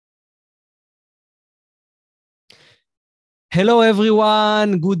Hello,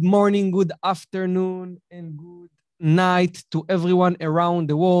 everyone. Good morning, good afternoon, and good night to everyone around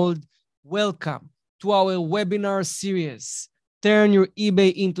the world. Welcome to our webinar series, Turn Your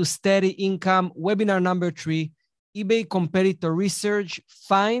eBay into Steady Income, webinar number 3, eBay Competitor Research,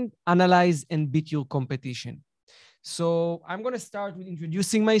 Find, Analyze, and Beat Your Competition. So I'm going to start with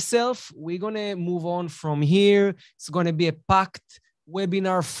introducing myself. We're going to move on from here. It's going to be a packed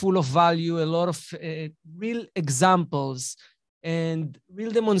webinar full of value, a lot of real examples and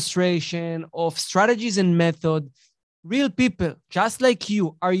real demonstration of strategies and method real people just like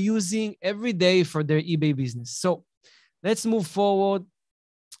you are using every day for their eBay business. So let's move forward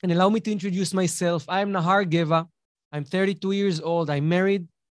and allow me to introduce myself. I'm Nahar Geva. I'm 32 years old. I'm married,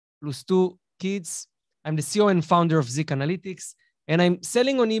 plus 2 kids. I'm the CEO and founder of Zik Analytics, and I'm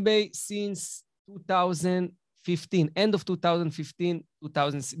selling on eBay since 2015, end of 2015,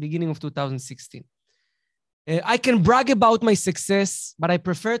 beginning of 2016. I can brag about my success, but I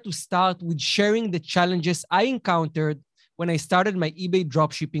prefer to start with sharing the challenges I encountered when I started my eBay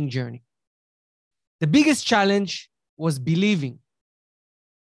dropshipping journey. The biggest challenge was believing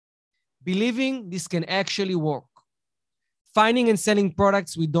this can actually work. Finding and selling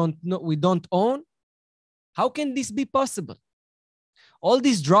products we don't own. How can this be possible? All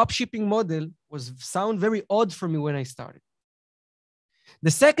this dropshipping model sound very odd for me when I started.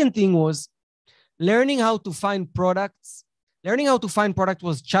 The second thing was learning how to find products. Learning how to find product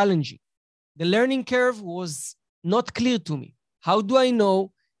was challenging. The learning curve was not clear to me. How do I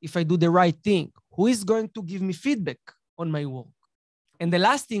know if I do the right thing? Who is going to give me feedback on my work? And the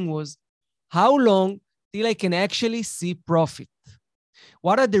last thing was, how long till I can actually see profit?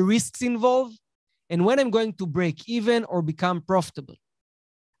 What are the risks involved? And when I'm going to break even or become profitable?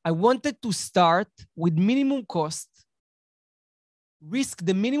 I wanted to start with minimum cost, risk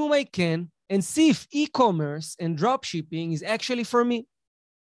the minimum I can, and see if e-commerce and dropshipping is actually for me.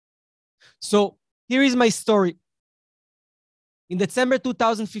 So here is my story. In December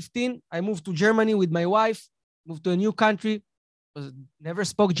 2015, I moved to Germany with my wife, moved to a new country, never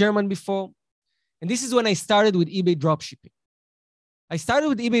spoke German before. And this is when I started with eBay dropshipping. I started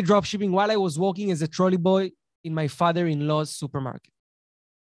with eBay dropshipping while I was working as a trolley boy in my father-in-law's supermarket.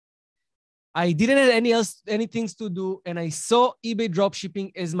 I didn't have any things to do, and I saw eBay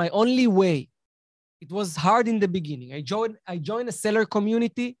dropshipping as my only way. It was hard in the beginning. I joined a seller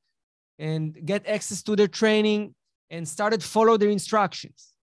community and get access to their training and started follow their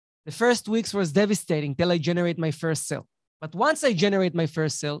instructions. The first weeks was devastating till I generate my first sale. But once I generate my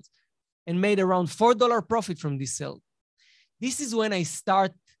first sales and made around $4 profit from this sale, this is when I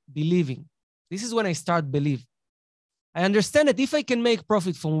start believing. This is when I start believing. I understand that if I can make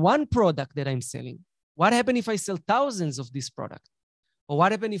profit from one product that I'm selling, what happens if I sell thousands of this product? Or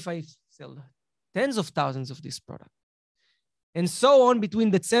what happens if I sell tens of thousands of this product? And so on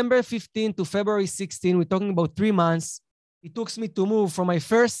between December 15 to February 16, we're talking about 3 months. It took me to move from my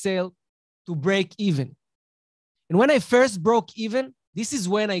first sale to break even. And when I first broke even, this is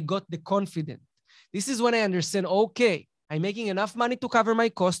when I got the confidence. This is when I understand, okay, I'm making enough money to cover my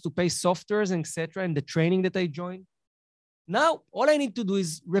costs, to pay softwares, etc., and the training that I joined. Now, all I need to do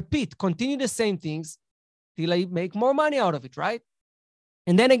is continue the same things till I make more money out of it, right?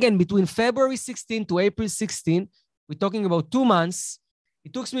 And then again, between February 16 to April 16, we're talking about 2 months.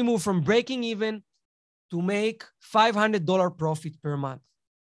 It took me move from breaking even to make $500 profit per month.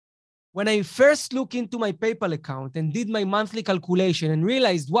 When I first looked into my PayPal account and did my monthly calculation and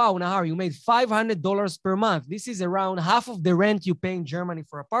realized, wow, Nahar, you made $500 per month. This is around half of the rent you pay in Germany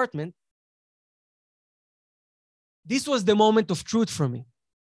for apartment. This was the moment of truth for me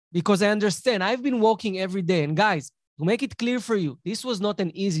because I understand I've been working every day. And guys, to make it clear for you, this was not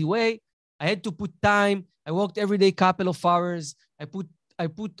an easy way. I had to put time. I worked every day, couple of hours. I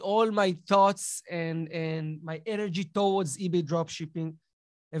put all my thoughts and my energy towards eBay dropshipping.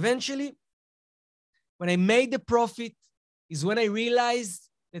 Eventually, when I made the profit is when I realized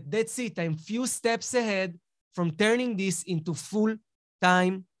that that's it. I'm few steps ahead from turning this into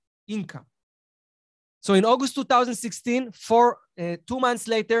full-time income. So in August 2016, 2 months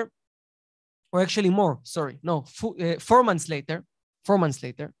later, or actually more, 4 months later,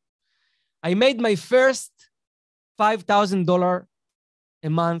 I made my first $5,000 a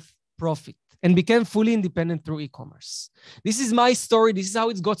month profit and became fully independent through e-commerce. This is my story. This is how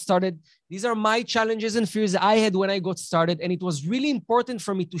it got started. These are my challenges and fears I had when I got started. And it was really important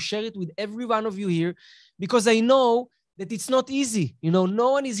for me to share it with every one of you here because I know that it's not easy. No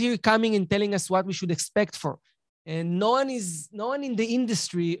one is here coming and telling us what we should expect for. And no one in the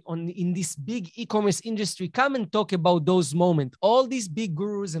industry, in this big e-commerce industry, come and talk about those moments. All these big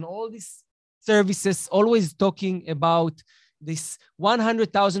gurus and all these services, always talking about this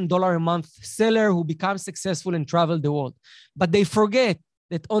 $100,000 a month seller who becomes successful and travel the world. But they forget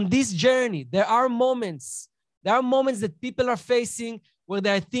that on this journey, there are moments that people are facing where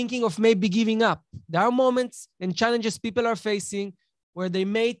they're thinking of maybe giving up. There are moments and challenges people are facing where they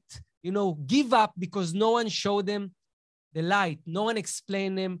may, give up because no one showed them the light. No one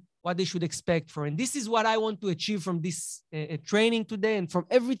explained them what they should expect for. And this is what I want to achieve from this training today and from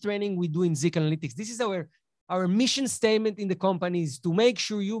every training we do in Zik Analytics. This is our mission statement in the company, is to make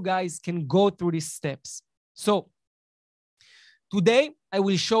sure you guys can go through these steps. So today, I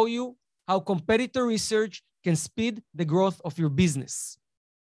will show you how competitor research can speed the growth of your business.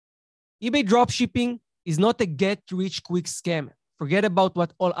 eBay dropshipping is not a get-rich-quick scam. Forget about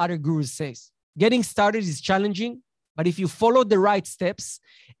what all other gurus say. Getting started is challenging, but if you follow the right steps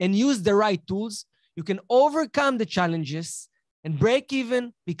and use the right tools, you can overcome the challenges and break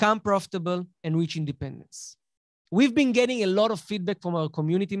even, become profitable, and reach independence. We've been getting a lot of feedback from our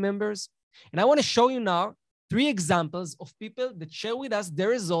community members, and I want to show you now 3 examples of people that share with us their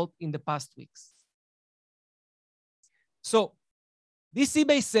result in the past weeks. So this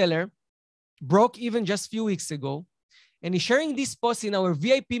eBay seller broke even just a few weeks ago, and he's sharing this post in our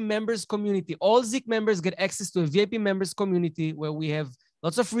VIP members community. All Zik members get access to a VIP members community where we have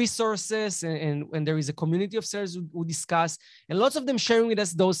lots of resources and there is a community of sellers who discuss, and lots of them sharing with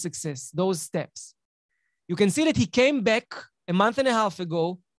us those steps. You can see that he came back a month and a half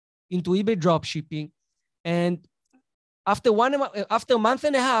ago into eBay dropshipping, and after a month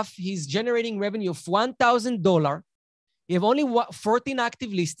and a half, he's generating revenue of $1,000. He have only 14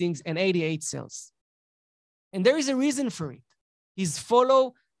 active listings and 88 sales. And there is a reason for it. He's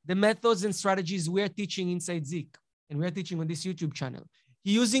follow the methods and strategies we're teaching inside Zik, and we're teaching on this YouTube channel.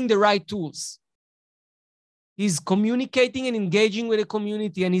 He's using the right tools. He's communicating and engaging with the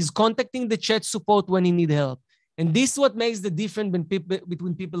community, and he's contacting the chat support when he needs help. And this is what makes the difference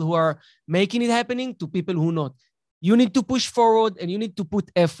between people who are making it happening to people who not. You need to push forward and you need to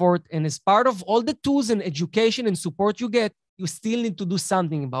put effort. And as part of all the tools and education and support you get, you still need to do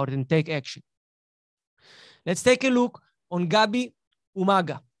something about it and take action. Let's take a look on Gabi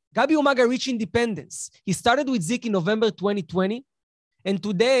Umaga. Gabi Umaga reached independence. He started with Zik in November 2020, and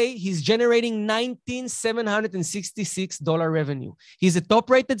today he's generating $19,766 revenue. He's a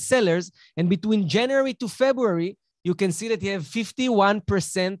top-rated seller, and between January to February, you can see that he has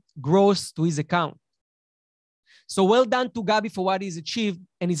 51% growth to his account. So well done to Gabi for what he's achieved,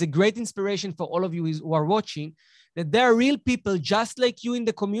 and he's a great inspiration for all of you who are watching, that there are real people just like you in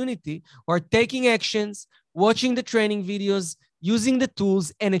the community who are taking actions, watching the training videos, using the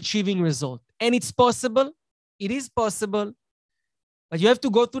tools, and achieving results. And it's possible. It is possible. But you have to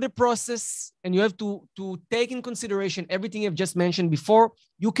go through the process, and you have to take in consideration everything I've just mentioned before.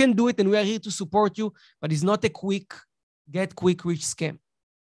 You can do it, and we are here to support you, but it's not a get-quick-rich scam.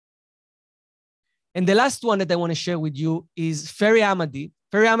 And the last one that I want to share with you is Ferry Amadi.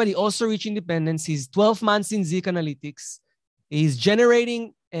 Ferry Amadi also reached independence. He's 12 months in Zik Analytics. He's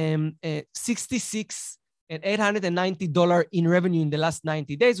generating $66,890 and $890 in revenue in the last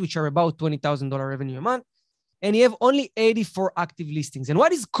 90 days, which are about $20,000 revenue a month. And he have only 84 active listings. And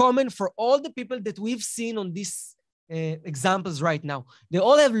what is common for all the people that we've seen on these examples right now? They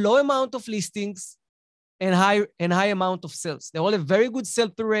all have low amount of listings and high amount of sales. They all have very good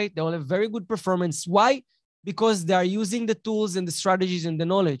sell-through rate. They all have very good performance. Why? Because they are using the tools and the strategies and the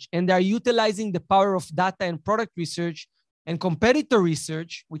knowledge, and they are utilizing the power of data and product research and competitor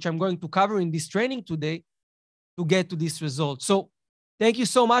research, which I'm going to cover in this training today, to get to this result. So thank you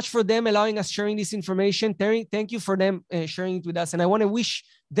so much for them allowing us sharing this information. Thank you for them sharing it with us. And I want to wish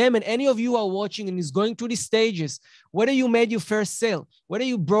them and any of you who are watching and is going through these stages, whether you made your first sale, whether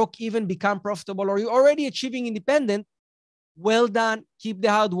you broke even, become profitable, or you're already achieving independent, well done. Keep the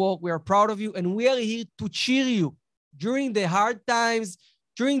hard work. We are proud of you. And we are here to cheer you during the hard times,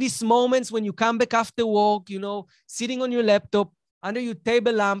 during these moments when you come back after work, sitting on your laptop, under your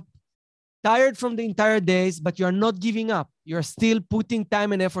table lamp, tired from the entire days, but you're not giving up. You're still putting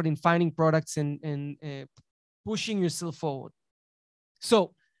time and effort in finding products and pushing yourself forward.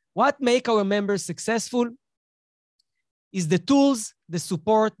 So what make our members successful is the tools, the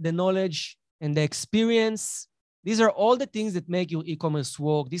support, the knowledge, and the experience. These are all the things that make your e-commerce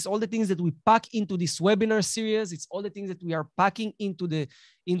work. These are all the things that we pack into this webinar series. It's all the things that we are packing into the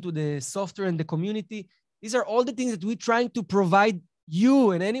software and the community. These are all the things that we're trying to provide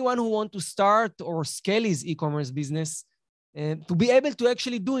you and anyone who want to start or scale his e-commerce business to be able to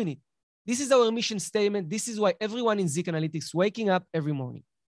actually doing it. This is our mission statement. This is why everyone in Zik Analytics waking up every morning.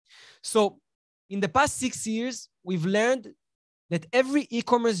 So in the past 6 years, we've learned that every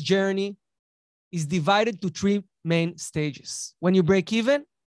e-commerce journey is divided to three main stages: when you break even,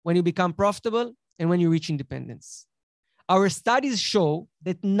 when you become profitable, and when you reach independence. Our studies show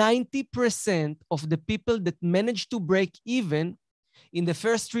that 90% of the people that manage to break even in the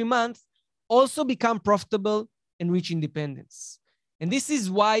first 3 months also become profitable and reach independence. And this is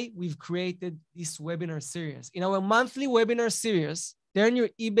why we've created this webinar series. In our monthly webinar series, Turn Your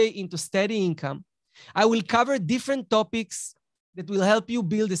eBay into Steady Income, I will cover different topics that will help you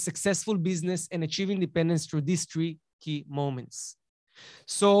build a successful business and achieve independence through these three key moments.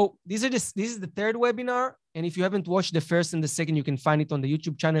 So this is the third webinar. And if you haven't watched the first and the second, you can find it on the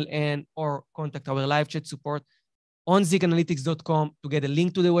YouTube channel and or contact our live chat support on zeekanalytics.com to get a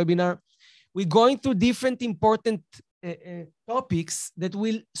link to the webinar. We're going through different important topics that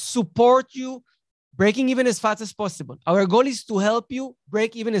will support you breaking even as fast as possible. Our goal is to help you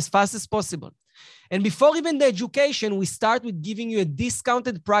break even as fast as possible. And before even the education, we start with giving you a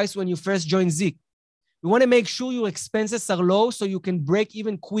discounted price when you first join Zeek. We want to make sure your expenses are low so you can break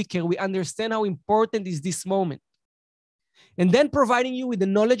even quicker. We understand how important is this moment. And then providing you with the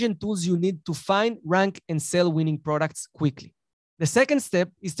knowledge and tools you need to find, rank, and sell winning products quickly. The second step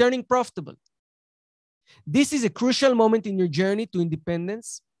is turning profitable. This is a crucial moment in your journey to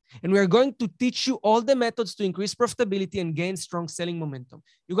independence, and we are going to teach you all the methods to increase profitability and gain strong selling momentum.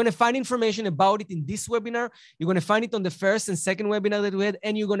 You're going to find information about it in this webinar. You're going to find it on the first and second webinar that we had,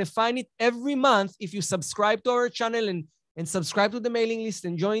 and you're going to find it every month if you subscribe to our channel and subscribe to the mailing list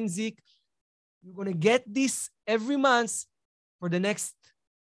and join Zeek. You're going to get this every month for the next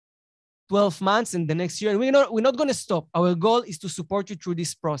 12 months and the next year. And we're not going to stop. Our goal is to support you through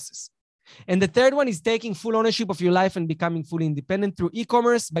this process. And the third one is taking full ownership of your life and becoming fully independent through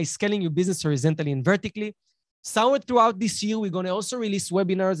e-commerce by scaling your business horizontally and vertically. Somewhere throughout this year, we're going to also release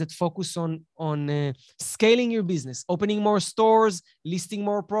webinars that focus on scaling your business, opening more stores, listing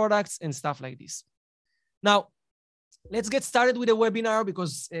more products, and stuff like this. Now, let's get started with the webinar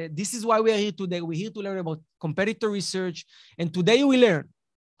because this is why we are here today. We're here to learn about competitor research. And today you will learn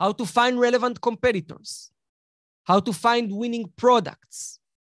how to find relevant competitors, how to find winning products,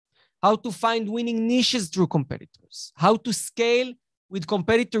 how to find winning niches through competitors, how to scale with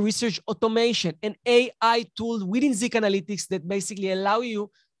competitor research automation, an AI tool within Zeek Analytics that basically allow you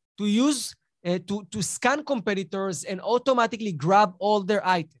to use, to scan competitors and automatically grab all their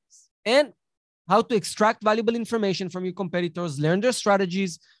items, and how to extract valuable information from your competitors, learn their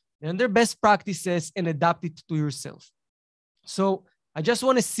strategies, learn their best practices, and adapt it to yourself. So I just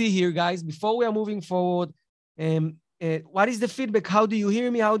want to see here, guys, before we are moving forward, what is the feedback? How do you hear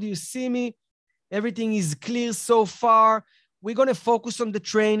me? How do you see me? Everything is clear so far. We're going to focus on the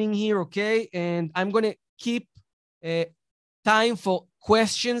training here, okay? And I'm going to keep time for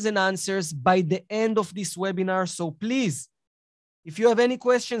questions and answers by the end of this webinar. So please, if you have any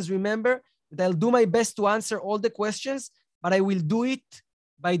questions, remember that I'll do my best to answer all the questions, but I will do it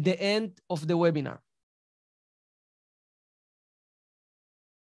by the end of the webinar.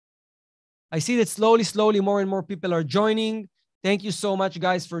 I see that slowly, more and more people are joining. Thank you so much,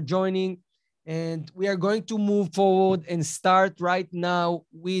 guys, for joining. And we are going to move forward and start right now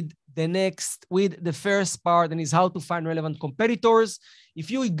with the first part, and is how to find relevant competitors. If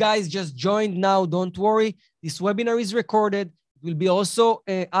you guys just joined now, don't worry. This webinar is recorded. It will be also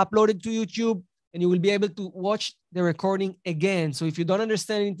uploaded to YouTube, and you will be able to watch the recording again. So if you don't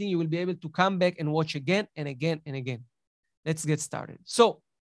understand anything, you will be able to come back and watch again and again and again. Let's get started. So,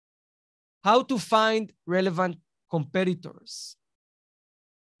 how to find relevant competitors.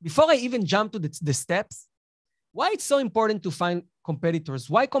 Before I even jump to the steps, why it's so important to find competitors?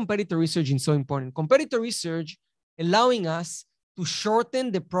 Why competitor research is so important? Competitor research allowing us to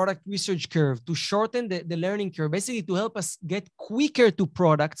shorten the product research curve, to shorten the learning curve, basically to help us get quicker to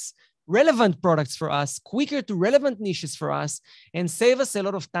products, relevant products for us, quicker to relevant niches for us, and save us a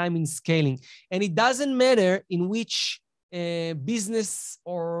lot of time in scaling. And it doesn't matter in which business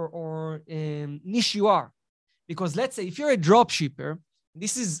or niche you are. Because let's say if you're a drop shipper,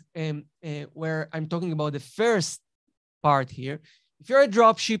 this is where I'm talking about the first part here. If you're a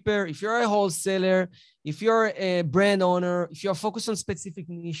drop shipper, if you're a wholesaler, if you're a brand owner, if you're focused on specific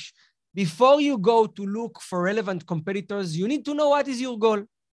niche, before you go to look for relevant competitors, you need to know what is your goal.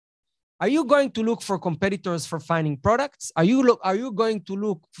 Are you going to look for competitors for finding products? Are you going to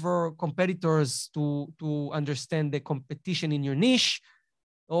look for competitors to understand the competition in your niche?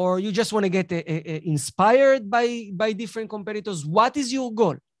 Or you just want to get inspired by different competitors? What is your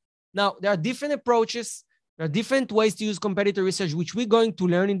goal? Now, there are different approaches. There are different ways to use competitor research, which we're going to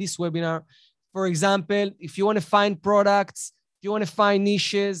learn in this webinar. For example, if you want to find products, if you want to find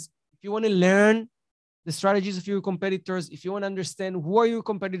niches, if you want to learn the strategies of your competitors, if you want to understand who are your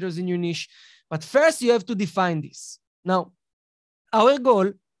competitors in your niche. But first, you have to define this. Now, our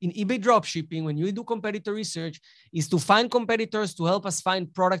goal in eBay dropshipping, when you do competitor research, is to find competitors to help us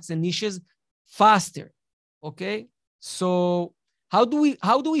find products and niches faster. Okay? So how do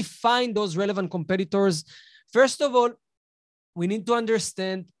we find those relevant competitors? First of all, we need to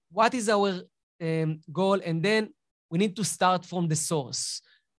understand what is our goal, and then we need to start from the source.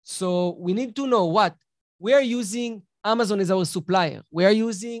 So we need to know what we are using. Amazon as our supplier. We are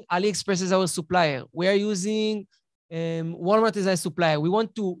using AliExpress as our supplier. We are using Walmart as our supplier. We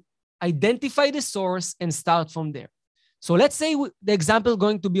want to identify the source and start from there. So let's say the example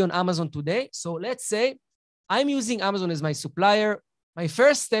going to be on Amazon today. So let's say I'm using Amazon as my supplier. My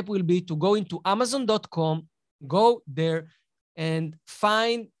first step will be to go into Amazon.com, go there and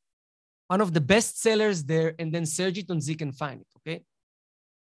find one of the best sellers there, and then search it on Zik and find it, okay?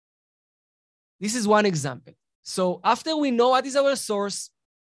 This is one example. So after we know what is our source,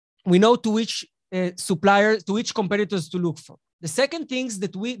 we know to which suppliers, to which competitors to look for. The third things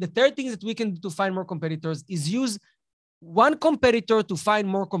that we can do to find more competitors is use one competitor to find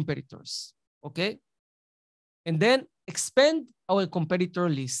more competitors, okay? And then expand our competitor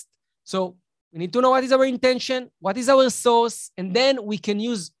list. So we need to know what is our intention, what is our source, and then we can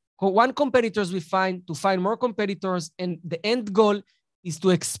use one competitors we find to find more competitors. And the end goal is to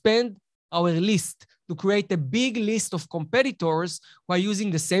expand our list, to create a big list of competitors who are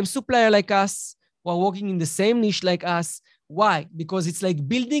using the same supplier like us, who are working in the same niche like us. Why? Because it's like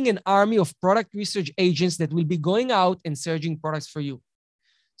building an army of product research agents that will be going out and searching products for you.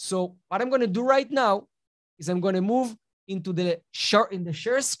 So what I'm going to do right now is I'm going to move into the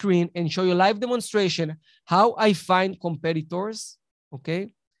share screen and show you a live demonstration how I find competitors,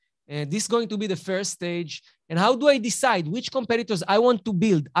 okay? And this is going to be the first stage. And how do I decide which competitors I want to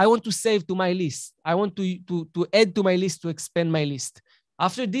build, I want to save to my list, I want to add to my list, to expand my list.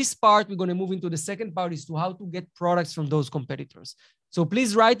 After this part, we're going to move into the second part, is to how to get products from those competitors. So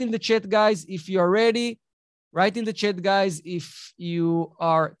please write in the chat, guys, if you are ready. Write in the chat, guys, if you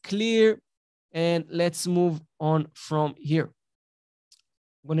are clear. And let's move on from here.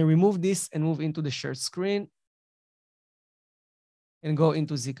 I'm going to remove this and move into the share screen and go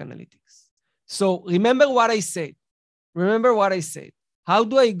into Zik Analytics. So remember what I said. Remember what I said. How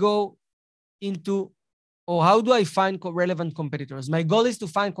do I go into, or how do I find relevant competitors? My goal is to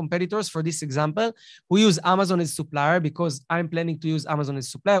find competitors for this example who use Amazon as supplier, because I'm planning to use Amazon as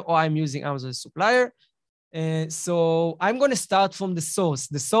supplier, or I'm using Amazon as supplier. So I'm going to start from the source.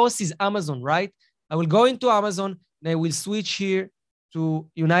 The source is Amazon, right? I will go into Amazon and I will switch here to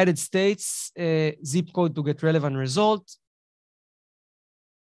United States zip code to get relevant result.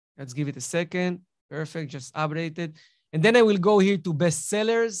 Let's give it a second. Perfect, just updated. And then I will go here to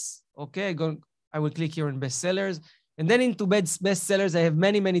bestsellers. Okay, I will click here on bestsellers. And then into bestsellers, I have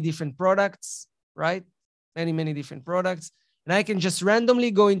many, many different products, right? Many different products. And I can just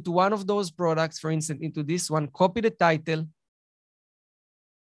randomly go into one of those products, for instance, into this one, copy the title,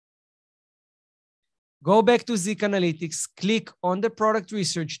 go back to Zik Analytics, click on the product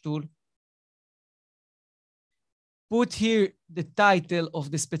research tool, put here the title of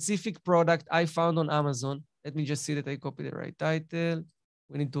the specific product I found on Amazon. Let me just see that I copied the right title.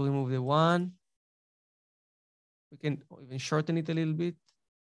 We need to remove the one. We can even shorten it a little bit.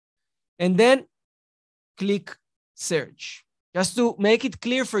 And then click search. Just to make it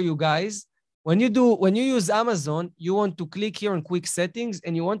clear for you guys, when you use Amazon, you want to click here on quick settings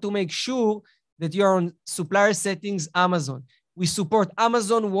and you want to make sure that you're on supplier settings, Amazon. We support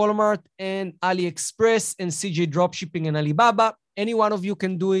Amazon, Walmart, and AliExpress, and CJ Dropshipping and Alibaba. Any one of you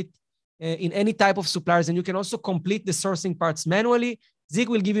can do it in any type of suppliers, and you can also complete the sourcing parts manually. Zik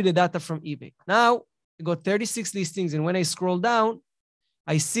will give you the data from eBay. Now, I got 36 listings, and when I scroll down,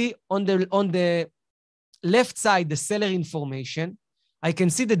 I see on the left side, the seller information. I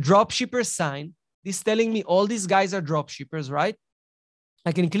can see the dropshipper sign. This telling me all these guys are dropshippers, right?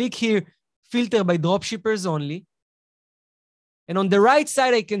 I can click here, filter by dropshippers only. And on the right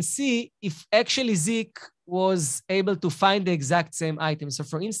side, I can see if actually Zik was able to find the exact same item. So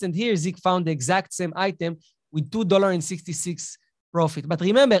for instance, here, Zik found the exact same item with $2.66 profit. But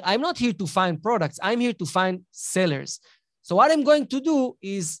remember, I'm not here to find products. I'm here to find sellers. So what I'm going to do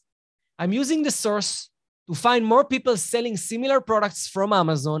is I'm using the source to find more people selling similar products from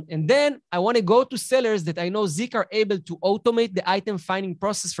Amazon. And then I want to go to sellers that I know Zik are able to automate the item finding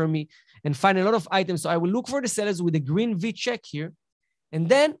process for me and find a lot of items. So I will look for the sellers with a green V check here. And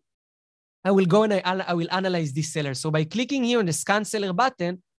then I will go and I will analyze these sellers. So by clicking here on the scan seller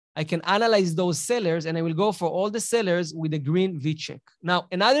button, I can analyze those sellers, and I will go for all the sellers with a green V check. Now,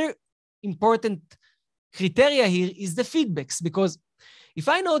 another important criteria here is the feedbacks, because if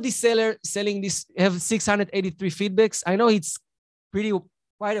I know this seller selling this, have 683 feedbacks, I know it's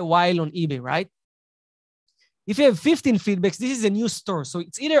quite a while on eBay, right? If you have 15 feedbacks, this is a new store. So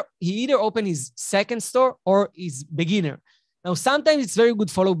it's he either opened his second store or is beginner. Now, sometimes it's very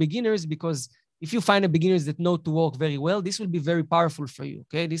good follow beginners, because if you find a beginners that know to work very well, this will be very powerful for you,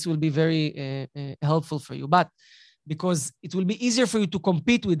 okay? This will be very helpful for you, but because it will be easier for you to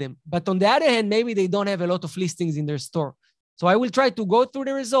compete with them. But on the other hand, maybe they don't have a lot of listings in their store. So I will try to go through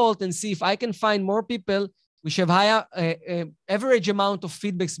the result and see if I can find more people which have higher average amount of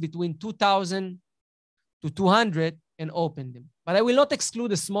feedbacks between 2,000 to 200 and open them. But I will not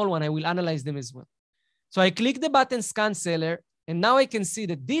exclude a small one. I will analyze them as well. So I click the button scan seller, and now I can see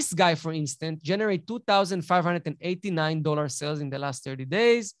that this guy, for instance, generate $2,589 sales in the last 30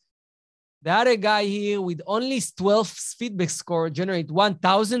 days. The other guy here with only 12 feedback score generate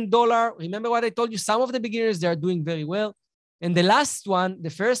 $1,000. Remember what I told you? Some of the beginners, they are doing very well. And the last one,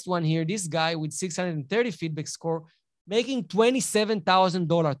 the first one here, this guy with 630 feedback score, making $27,000.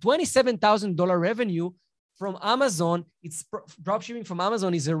 $27,000 revenue from Amazon. It's dropshipping from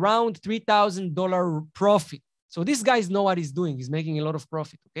Amazon is around $3,000 profit. So these guys know what he's doing. He's making a lot of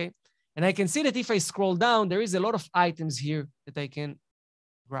profit, okay? And I can see that if I scroll down, there is a lot of items here that I can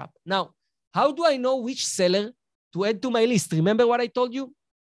grab. Now, how do I know which seller to add to my list? Remember what I told you?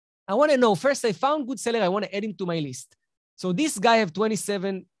 I want to know, first, I found good seller. I want to add him to my list. So this guy have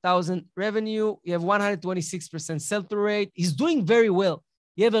 27,000 revenue. You have 126% sell-through rate. He's doing very well.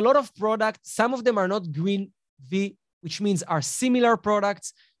 You have a lot of products. Some of them are not green V, which means are similar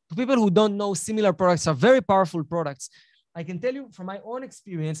products. To people who don't know, similar products are very powerful products. I can tell you from my own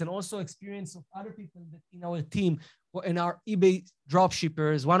experience and also experience of other people that in our team, in our eBay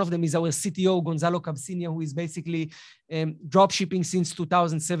dropshippers. One of them is our CTO, Gonzalo Cabsinia, who is basically dropshipping since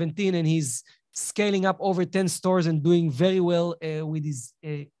 2017, and he's scaling up over 10 stores and doing very well with his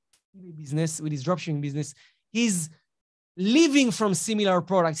eBay business, with his dropshipping business. He's living from similar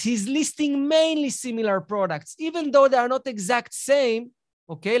products. He's listing mainly similar products, even though they are not exact same.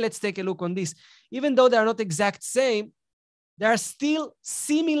 Okay, let's take a look on this. Even though they are not exact same, they are still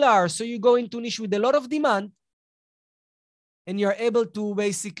similar. So you go into niche with a lot of demand, and you're able to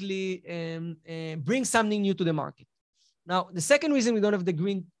basically bring something new to the market. Now, the second reason we don't have the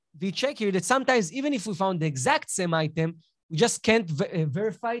green V check here, that sometimes even if we found the exact same item, we just can't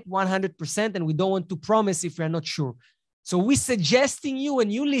verify it 100%, and we don't want to promise if we're not sure. So we're suggesting you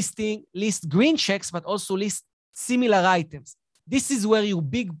when you list green checks, but also list similar items. This is where your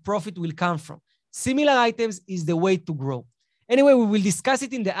big profit will come from. Similar items is the way to grow. Anyway, we will discuss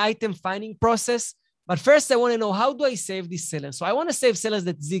it in the item finding process. But first, I want to know, how do I save these sellers? So I want to save sellers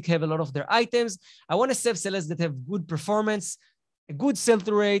that Zeke have a lot of their items. I want to save sellers that have good performance, a good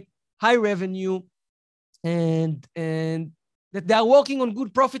sell-through rate, high revenue, and that they are working on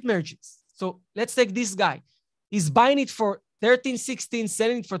good profit margins. So let's take this guy. He's buying it for $13.16,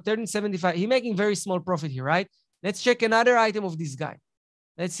 selling it for $13.75. He's making very small profit here, right? Let's check another item of this guy.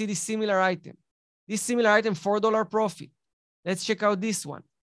 Let's see this similar item. This similar item, $4 profit. Let's check out this one.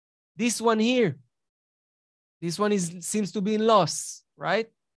 This one here. This one seems to be in loss,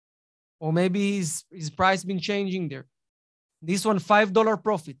 right? Or maybe his price been changing there. This one, $5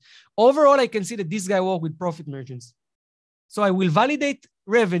 profit. Overall, I can see that this guy worked with profit margins. So I will validate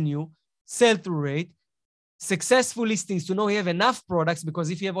revenue, sell-through rate, successful listings to know you have enough products,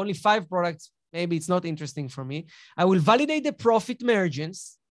 because if you have only 5 products, maybe it's not interesting for me. I will validate the profit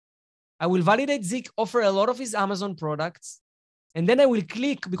margins. I will validate Zeke offer a lot of his Amazon products. And then I will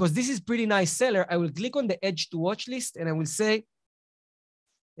click, because this is pretty nice seller, I will click on the edge to watch list, and I will say,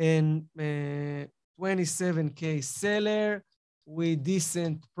 27K seller with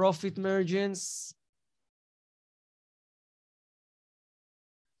decent profit margins.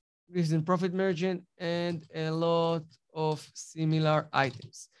 Decent profit margin and a lot of similar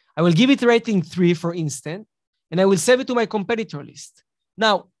items. I will give it rating 3, for instance, and I will save it to my competitor list.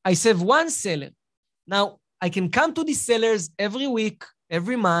 Now, I save one seller. Now, I can come to these sellers every week,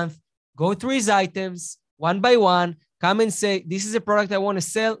 every month, go through his items one by one, come and say, this is a product I want to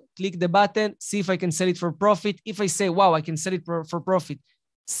sell, click the button, see if I can sell it for profit. If I say, wow, I can sell it for profit,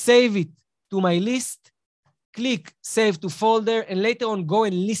 save it to my list, click save to folder, and later on go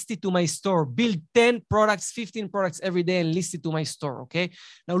and list it to my store. Build 10 products, 15 products every day and list it to my store, okay?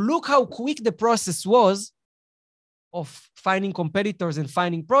 Now look how quick the process was of finding competitors and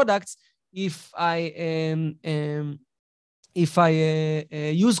finding products if I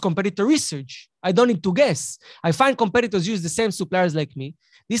use competitor research. I don't need to guess. I find competitors use the same suppliers like me.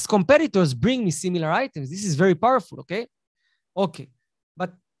 These competitors bring me similar items. This is very powerful, okay? Okay,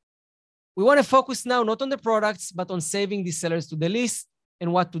 but we want to focus now not on the products, but on saving these sellers to the list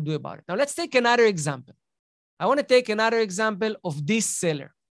and what to do about it. Now, let's take another example. I want to take another example of this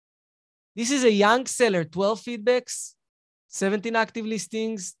seller. This is a young seller, 12 feedbacks, 17 active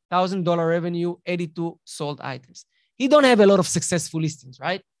listings, $1,000 revenue, 82 sold items. He don't have a lot of successful listings,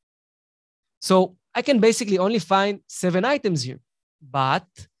 right? So I can basically only find 7 items here, but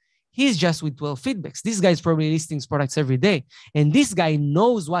he's just with 12 feedbacks. This guy's probably listing products every day. And this guy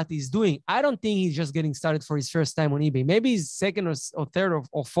knows what he's doing. I don't think he's just getting started for his first time on eBay. Maybe his second or third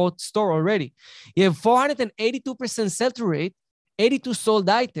or fourth store already. You have 482% sell-through rate, 82 sold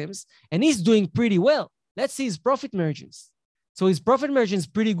items, and he's doing pretty well. Let's see his profit margins. So his profit margin is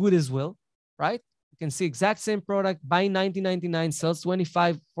pretty good as well, right? You can see exact same product, buying $19.99, sells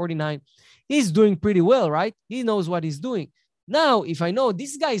 $25.49. He's doing pretty well, right? He knows what he's doing. Now, if I know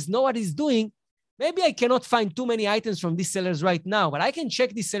these guys know what he's doing, maybe I cannot find too many items from these sellers right now, but I can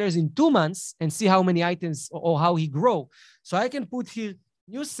check these sellers in 2 months and see how many items or how he grow. So I can put here,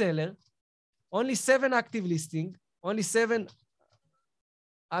 new seller, only 7 active listings, only 7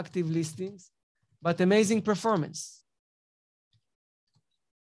 active listings, but amazing performance.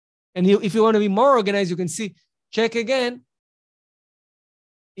 And if you want to be more organized, you can see, check again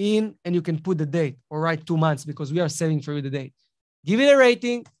in, and you can put the date or write 2 months because we are saving for you the date. Give it a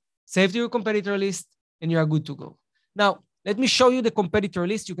rating, save to your competitor list, and you are good to go. Now, let me show you the competitor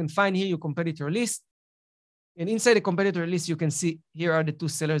list. You can find here your competitor list. And inside the competitor list, you can see here are the 2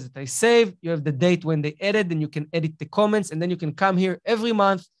 sellers that I saved. You have the date when they added, and you can edit the comments. And then you can come here every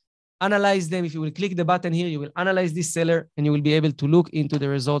month, analyze them. If you will click the button here, you will analyze this seller, and you will be able to look into the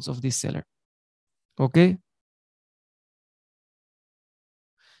results of this seller. Okay?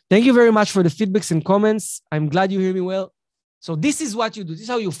 Thank you very much for the feedbacks and comments. I'm glad you hear me well. So this is what you do. This is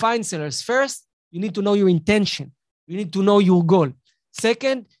how you find sellers. First, you need to know your intention. You need to know your goal.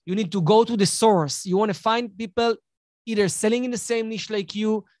 Second, you need to go to the source. You want to find people either selling in the same niche like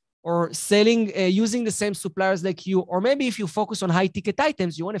you, or selling using the same suppliers like you, or maybe if you focus on high ticket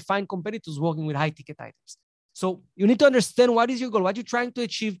items, you want to find competitors working with high ticket items. So you need to understand what is your goal, what you're trying to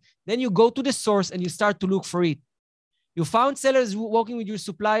achieve. Then you go to the source and you start to look for it. You found sellers working with your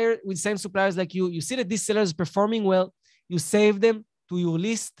supplier, with same suppliers like you. You see that this seller is performing well. You save them to your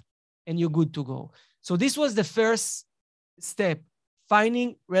list and you're good to go. So this was the first step,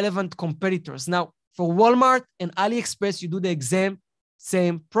 finding relevant competitors. Now, for Walmart and AliExpress, you do the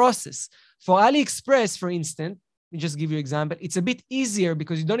same process. For AliExpress, for instance, let me just give you an example. It's a bit easier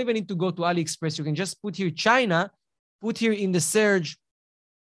because you don't even need to go to AliExpress. You can just put here China, put here in the search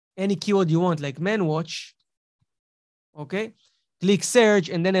any keyword you want, like man watch. Okay, click search,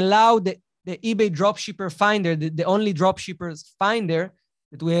 and then allow the eBay dropshipper finder, the only dropshippers finder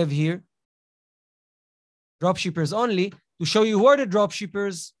that we have here, dropshippers only, to show you who are the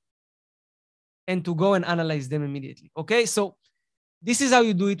dropshippers and to go and analyze them immediately. Okay, so this is how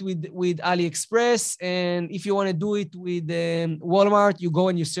you do it with AliExpress. And if you want to do it with Walmart, you go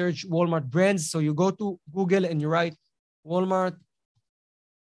and you search Walmart brands. So you go to Google and you write Walmart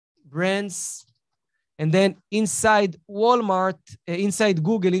brands. And then inside Walmart, inside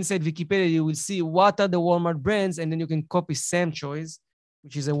Google, inside Wikipedia, you will see what are the Walmart brands. And then you can copy Sam Choice,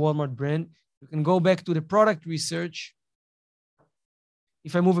 which is a Walmart brand. You can go back to the product research.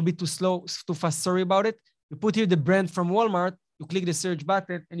 If I move a bit too slow, too fast, sorry about it. You put here the brand from Walmart, you click the search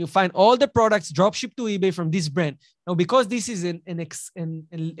button, and you find all the products drop shipped to eBay from this brand. Now, because this is a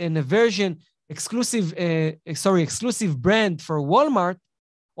version exclusive brand for Walmart,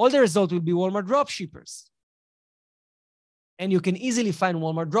 all the result will be Walmart dropshippers. And you can easily find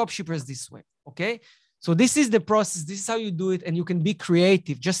Walmart dropshippers this way, okay? So this is the process. This is how you do it, and you can be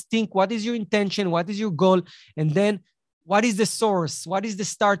creative. Just think, what is your intention? What is your goal? And then what is the source? What is the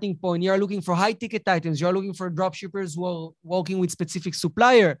starting point? You are looking for high ticket items. You are looking for dropshippers who are working with specific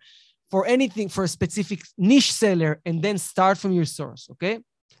supplier, for anything, for a specific niche seller, and then start from your source, okay?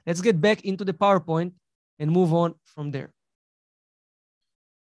 Let's get back into the PowerPoint and move on from there.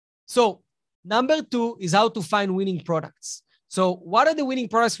 So number 2 is how to find winning products. So what are the winning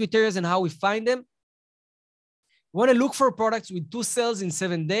products criteria and how we find them? We want to look for products with 2 sales in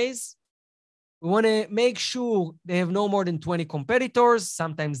 7 days. We want to make sure they have no more than 20 competitors,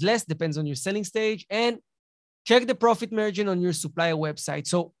 sometimes less, depends on your selling stage, and check the profit margin on your supplier website.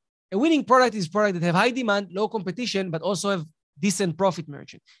 So a winning product is a product that have high demand, low competition, but also have decent profit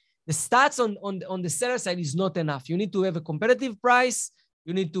margin. The stats on the seller side is not enough. You need to have a competitive price.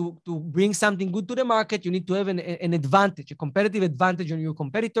 You need to bring something good to the market. You need to have an advantage, a competitive advantage on your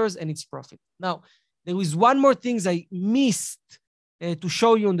competitors, and its profit. Now, there is one more thing I missed to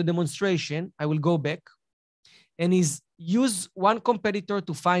show you on the demonstration. I will go back. and is use one competitor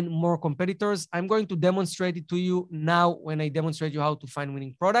to find more competitors. I'm going to demonstrate it to you now when I demonstrate you how to find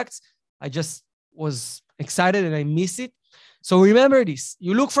winning products. I just was excited and I miss it. So remember this,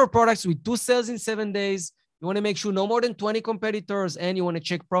 you look for products with 2 sales in 7 days. You want to make sure no more than 20 competitors, and you want to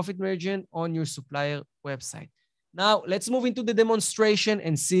check profit margin on your supplier website. Now let's move into the demonstration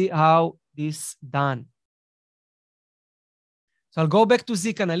and see how this done. So I'll go back to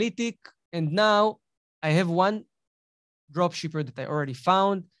Zik Analytic, and now I have one dropshipper that I already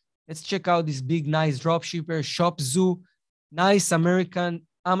found. Let's check out this big, nice dropshipper, ShopZoo, nice American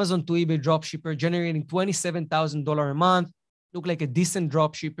Amazon to eBay dropshipper, generating $27,000 a month. Look like a decent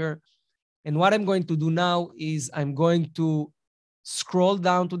dropshipper. And what I'm going to do now is I'm going to scroll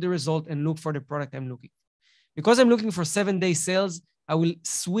down to the result and look for the product I'm looking. Because I'm looking for 7-day sales, I will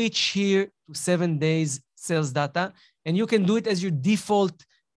switch here to 7 days sales data. And you can do it as your default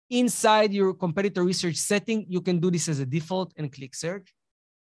inside your competitor research setting. You can do this as a default and click search.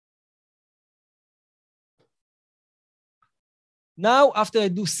 Now, after I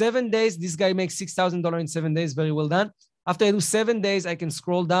do 7 days, this guy makes $6,000 in 7 days. Very well done. After I do 7 days, I can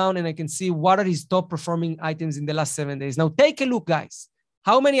scroll down and I can see what are his top performing items in the last 7 days. Now, take a look, guys.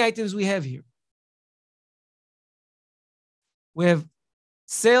 How many items we have here? We have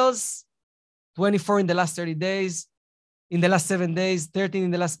sales, 24 in the last 30 days. In the last 7 days, 13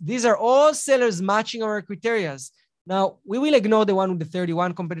 in the last. These are all sellers matching our criteria. Now, we will ignore the one with the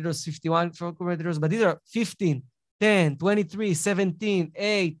 31 competitors, 51 competitors, but these are 15, 10, 23, 17,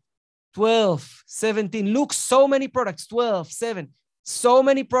 8, 12, 17. Look, so many products, 12, 7. So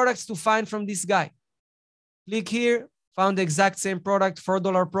many products to find from this guy. Click here, found the exact same product,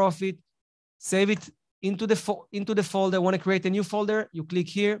 $4 profit. Save it into the folder. Want to create a new folder? You click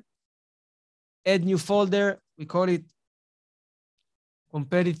here, add new folder. We call it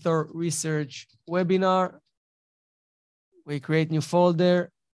competitor research webinar. We create new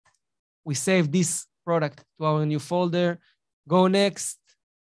folder. We save this product to our new folder. Go next.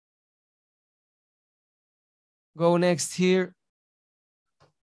 Go next here.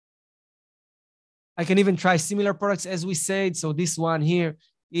 I can even try similar products as we said. So this one here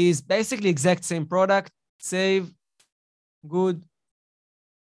is basically exact same product. Save. Good.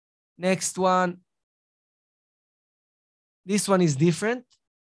 Next one. This one is different.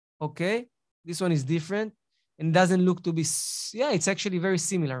 Okay. This one is different. And doesn't look to be, yeah, it's actually very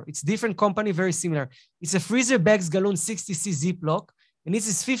similar. It's different company, very similar. It's a freezer bags gallon 60C Ziploc, and this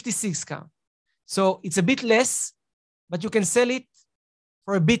is 56 count. So it's a bit less, but you can sell it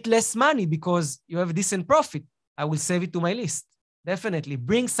for a bit less money because you have a decent profit. I will save it to my list. Definitely.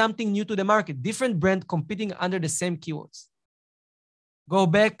 Bring something new to the market. Different brand competing under the same keywords. Go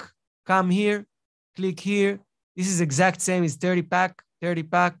back, come here, click here. This is exact same. It's 30 pack. 30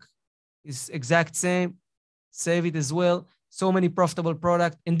 pack is exact same. Save it as well. So many profitable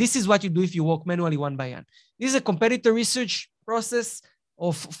products. And this is what you do if you work manually one by one. This is a competitor research process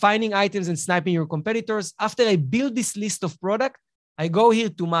of finding items and sniping your competitors. After I build this list of products, I go here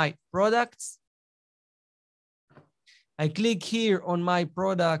to my products. I click here on my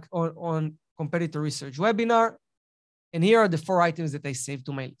product on competitor research webinar. And here are the 4 items that I saved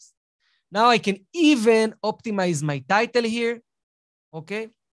to my list. Now I can even optimize my title here. Okay.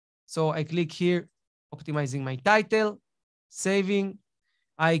 So I click here, optimizing my title, saving.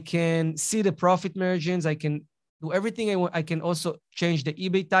 I can see the profit margins. I can do everything I want. I can also change the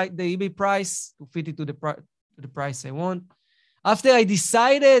eBay price to fit it to the price I want. After I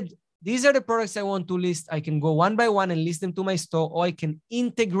decided these are the products I want to list, I can go one by one and list them to my store, or I can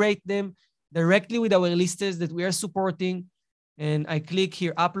integrate them directly with our listers that we are supporting. And I click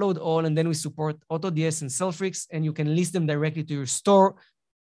here, upload all, and then we support AutoDS and Selfrix, and you can list them directly to your store.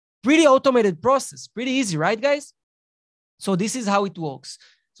 Pretty automated process, pretty easy, right, guys? So this is how it works.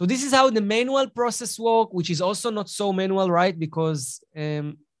 So this is how the manual process works, which is also not so manual, right? Because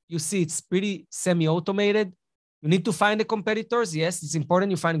you see it's pretty semi-automated. You need to find the competitors. Yes, it's important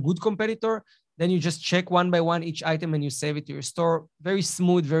you find a good competitor. Then you just check one by one each item and you save it to your store. Very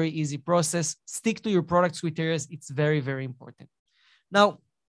smooth, very easy process. Stick to your product criteria. It's very, very important. Now,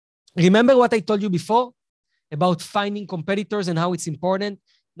 remember what I told you before about finding competitors and how it's important?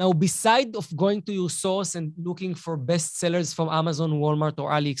 Now, beside of going to your source and looking for best sellers from Amazon, Walmart, or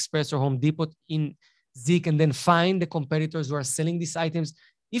AliExpress, or Home Depot in Zik, and then find the competitors who are selling these items,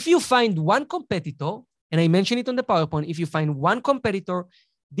 if you find one competitor, and I mentioned it on the PowerPoint, if you find one competitor,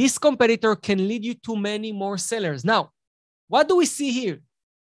 this competitor can lead you to many more sellers. Now, what do we see here?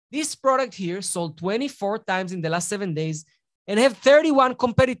 This product here sold 24 times in the last 7 days and have 31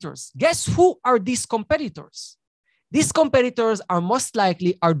 competitors. Guess who are these competitors? These competitors are most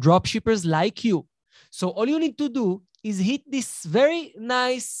likely our dropshippers like you. So all you need to do is hit this very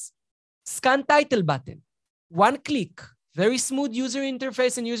nice scan title button. One click, very smooth user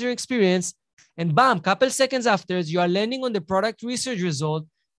interface and user experience. And bam, couple seconds after, you are landing on the product research result.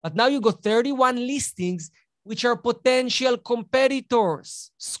 But now you got 31 listings, which are potential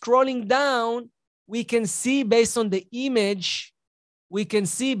competitors. Scrolling down, we can see based on the image, we can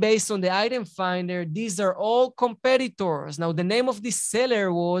see based on the item finder, these are all competitors. Now, the name of this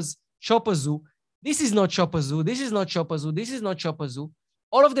seller was Shopazoo. This is not Shopazoo. This is not Shopazoo. This is not Shopazoo.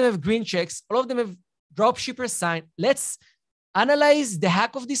 All of them have green checks. All of them have dropshipper sign. Let's analyze the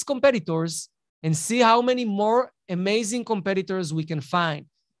hack of these competitors and see how many more amazing competitors we can find.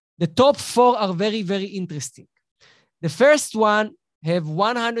 The top 4 are very, very interesting. The first one have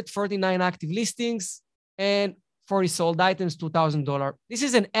 149 active listings and 40 sold items, $2,000. This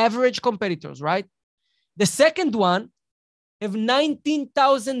is an average competitors, right? The second one have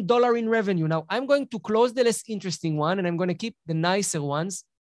 $19,000 in revenue. Now, I'm going to close the less interesting one, and I'm going to keep the nicer ones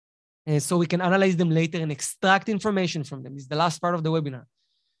so we can analyze them later and extract information from them. This is the last part of the webinar.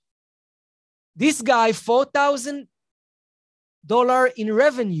 This guy, $4,000 in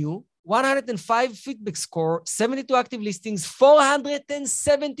revenue, 105 feedback score, 72 active listings,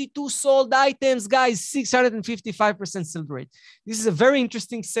 472 sold items, guys, 655% sell rate. This is a very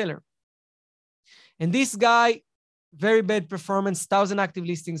interesting seller. And this guy, very bad performance, 1,000 active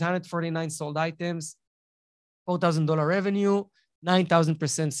listings, 149 sold items, $4,000 revenue,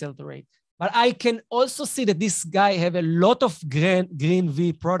 9,000% sell rate. But I can also see that this guy have a lot of green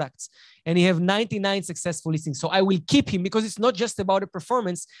V products and he have 99 successful listings. So I will keep him because it's not just about the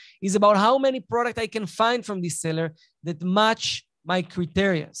performance. It's about how many products I can find from this seller that match my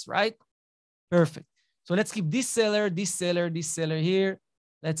criteria, right? Perfect. So let's keep this seller, this seller, this seller here.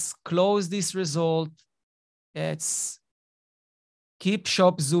 Let's close this result. Let's keep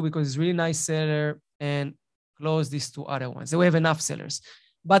Shopazoo because it's a really nice seller and close these 2 other ones. So we have enough sellers.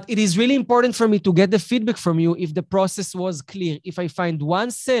 But it is really important for me to get the feedback from you if the process was clear. If I find one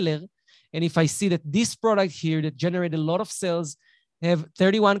seller and if I see that this product here that generated a lot of sales have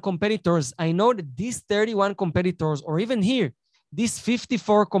 31 competitors, I know that these 31 competitors, or even here, these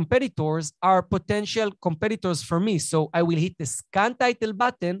 54 competitors are potential competitors for me. So I will hit the scan title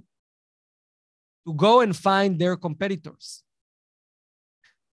button to go and find their competitors.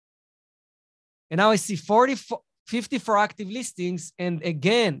 And now I see 54 active listings. And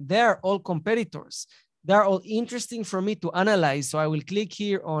again, they're all competitors. They're all interesting for me to analyze. So I will click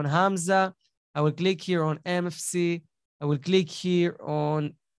here on Hamza. I will click here on MFC. I will click here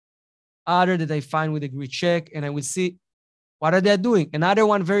on other that I find with a green check. And I will see what are they doing. Another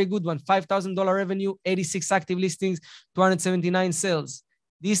one, very good one, $5,000 revenue, 86 active listings, 279 sales.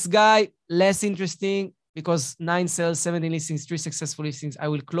 This guy, less interesting because 9 sales, 17 listings, 3 successful listings. I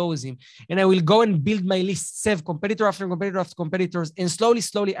will close him and I will go and build my list, save competitor after competitor after competitors. And slowly,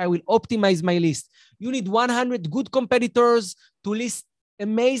 slowly, I will optimize my list. You need 100 good competitors to list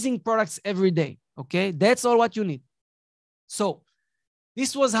amazing products every day. Okay. That's all what you need. So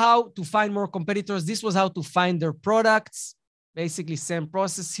this was how to find more competitors. This was how to find their products. Basically same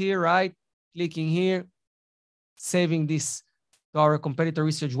process here, right? Clicking here, saving this to our competitor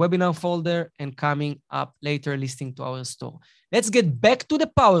research webinar folder and coming up later listing to our store. Let's get back to the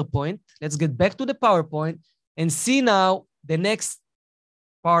PowerPoint. Let's get back to the PowerPoint and see now the next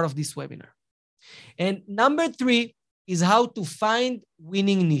part of this webinar. And number 3 is how to find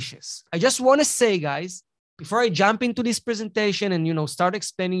winning niches. I just want to say, guys, before I jump into this presentation and, start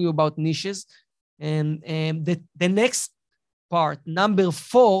explaining you about niches, and the next part, number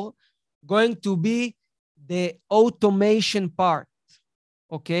 4, going to be the automation part,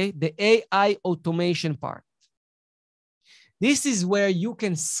 okay? The AI automation part. This is where you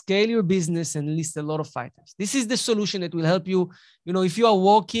can scale your business and list a lot of items. This is the solution that will help you. If you are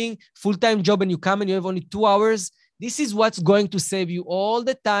working full-time job and you come and you have only 2 hours, this is what's going to save you all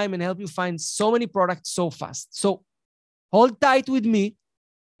the time and help you find so many products so fast. So hold tight with me.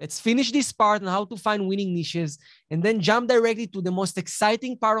 Let's finish this part on how to find winning niches and then jump directly to the most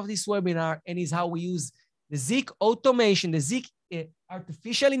exciting part of this webinar, and is how we use the Zeek automation, the Zeek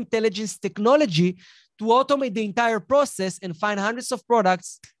artificial intelligence technology to automate the entire process and find hundreds of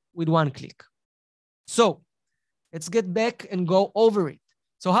products with 1 click. So let's get back and go over it.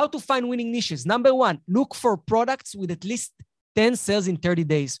 So how to find winning niches. Number 1, look for products with at least 10 sales in 30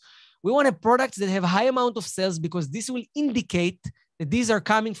 days. We want products that have a high amount of sales because this will indicate that these are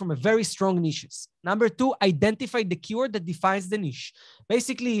coming from a very strong niches. Number 2, identify the keyword that defines the niche.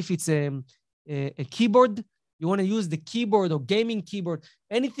 Basically, if it's a keyboard You want to use the keyboard or gaming keyboard,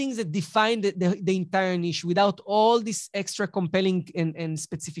 anything that define the entire niche without all these extra compelling and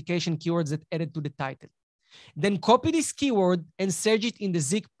specification keywords that added to the title. Then copy this keyword and search it in the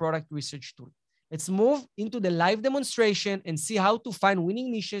Zik product research tool. Let's move into the live demonstration and see how to find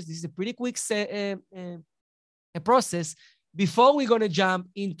winning niches. This is a pretty quick process before we're going to jump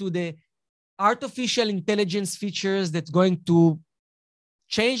into the artificial intelligence features that's going to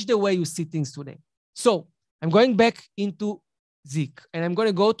change the way you see things today. So I'm going back into Zik and I'm going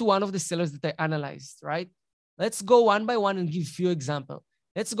to go to one of the sellers that I analyzed, right? Let's go one by one and give a few examples.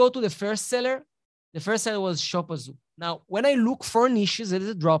 Let's go to the first seller. The first seller was Shopazoo. Now, when I look for niches as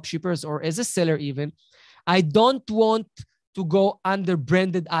a dropshippers or as a seller even, I don't want to go under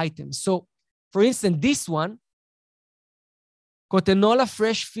branded items. So for instance, this one, Cotenola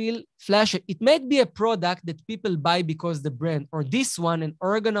Fresh Feel Flash, it might be a product that people buy because the brand, or this one, an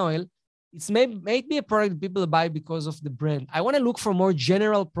Oregon oil, it may be a product that people buy because of the brand. I want to look for more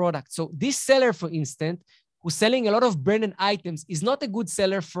general products. So this seller, for instance, who's selling a lot of branded items is not a good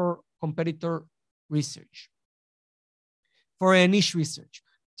seller for competitor research, for a niche research.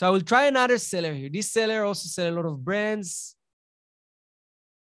 So I will try another seller here. This seller also sells a lot of brands.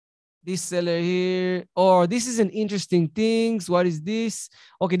 This seller here, or this is an interesting thing. What is this?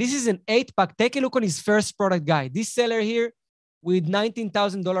 Okay, this is an 8-pack. Take a look on his first product guide. This seller here with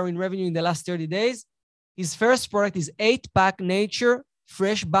 $19,000 in revenue in the last 30 days. His first product is 8-pack Nature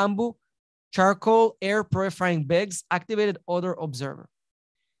Fresh Bamboo Charcoal Air Purifying Bags, Activated Odor Observer.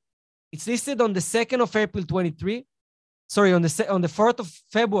 It's listed on the 2nd of April 23. Sorry, on the 4th of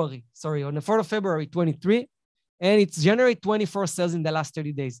February. Sorry, on the 4th of February 23. And it's generate 24 sales in the last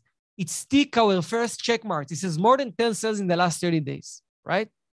 30 days. It's tick our first check mark. It says more than 10 sales in the last 30 days, right?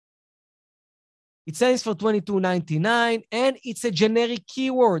 It sells for $22.99 and it's a generic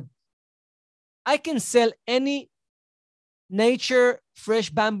keyword. I can sell any Nature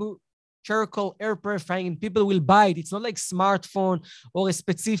Fresh Bamboo Charcoal Air Purifying and people will buy it. It's not like smartphone or a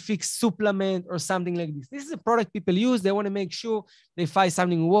specific supplement or something like this. This is a product people use. They want to make sure they find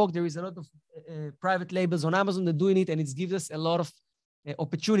something work. There is a lot of private labels on Amazon that are doing it and it gives us a lot of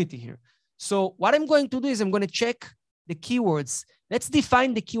opportunity here. So what I'm going to do is I'm going to check the keywords. Let's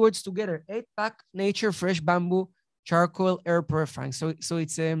define the keywords together. 8-pack Nature Fresh Bamboo Charcoal Air Purifying. So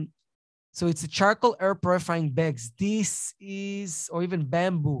it's a charcoal air purifying bags. This is, or even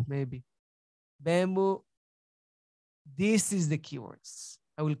bamboo, maybe. Bamboo. This is the keywords.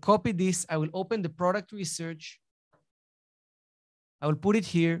 I will copy this. I will open the product research. I will put it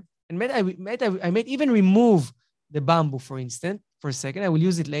here. And I might even remove the bamboo, for instance, for a second. I will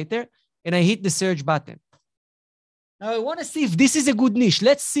use it later. And I hit the search button. Now I want to see if this is a good niche.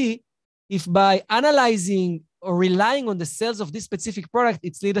 Let's see if by analyzing or relying on the sales of this specific product,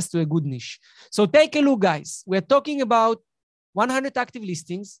 it's lead us to a good niche. So take a look, guys. We're talking about 100 active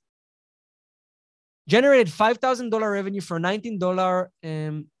listings, generated $5,000 revenue for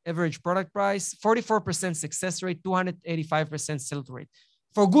 $19 average product price, 44% success rate, 285% sell-through rate.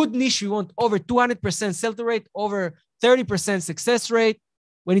 For good niche, we want over 200% sell-through rate, over 30% success rate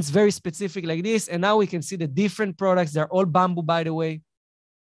when it's very specific like this. And now we can see the different products. They're all bamboo, by the way.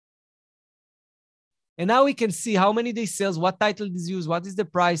 And now we can see how many they sell, what title is used, what is the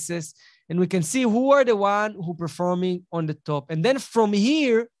prices, and we can see who are the one who performing on the top. And then from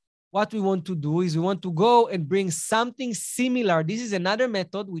here, what we want to do is we want to go and bring something similar. This is another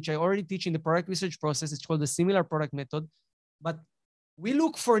method, which I already teach in the product research process. It's called the similar product method. But we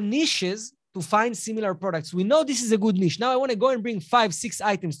look for niches to find similar products. We know this is a good niche. Now I want to go and bring 5, 6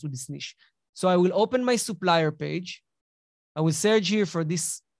 items to this niche. So I will open my supplier page. I will search here for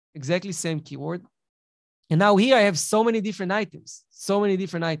this exactly same keyword. And now here I have so many different items,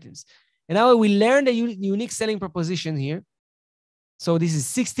 And now we learn the unique selling proposition here. So this is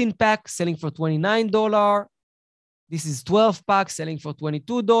 16-pack selling for $29. This is 12-pack selling for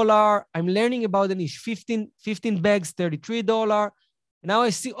 $22. I'm learning about the niche, 15 bags, $33. And now I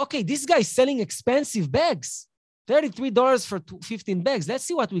see, okay, this guy is selling expensive bags, $33 for 15 bags. Let's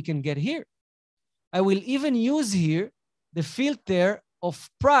see what we can get here. I will even use here the filter of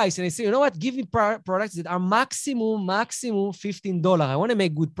price. And I say, you know what? Give me products that are maximum $15. I want to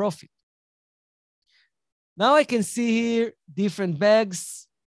make good profit. Now I can see here different bags.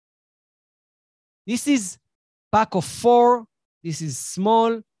 This is pack of 4. This is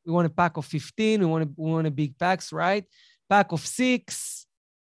small. We want a pack of 15. We want a big packs, right? Pack of 6.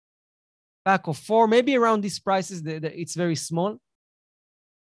 Pack of 4. Maybe around these prices, it's very small.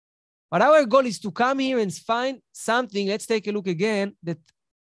 But our goal is to come here and find something. Let's take a look again that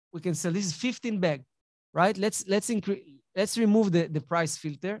we can sell. This is 15 bag, right? Let's remove the price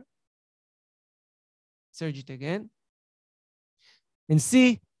filter. Search it again. And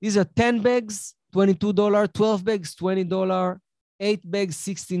see, these are 10 bags, $22, 12 bags, $20, 8 bags,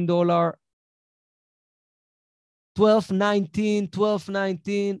 $16, 12, 19, 12,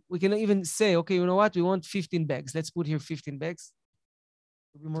 19. We can even say, okay, you know what? We want 15 bags. Let's put here 15 bags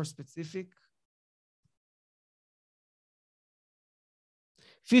to be more specific.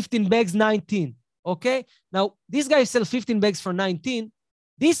 15 bags, 19. Okay. Now, this guy sells 15 bags for 19.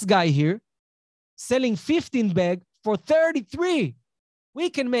 This guy here selling 15 bags for 33. We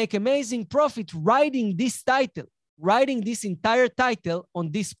can make amazing profit writing this title, writing this entire title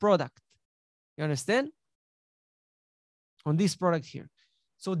on this product. You understand? On this product here.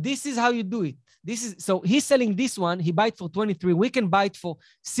 So this is how you do it. So he's selling this one. He buy it for 23. We can buy it for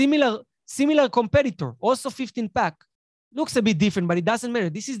similar competitor, also 15 pack. Looks a bit different, but it doesn't matter.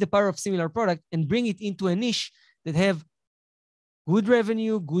 This is the power of similar product, and bring it into a niche that have good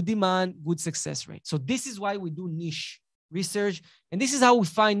revenue, good demand, good success rate. So this is why we do niche research. And this is how we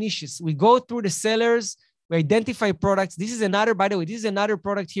find niches. We go through the sellers, we identify products. This is another, by the way, this is another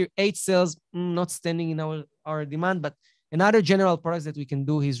product here, 8 sales, not standing in our demand, but another general products that we can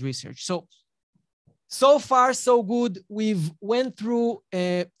do his research. So far, so good. We've went through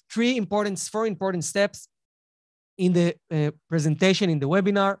 4 important steps in the presentation, in the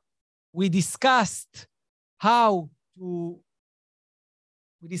webinar. We discussed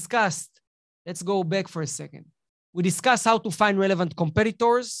let's go back for a second. We discussed how to find relevant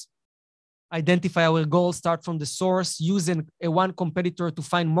competitors, identify our goals, start from the source, using one competitor to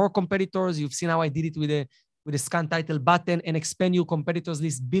find more competitors. You've seen how I did it with the scan title button, and expand your competitors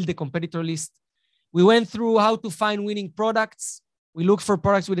list, build a competitor list. We went through how to find winning products. We look for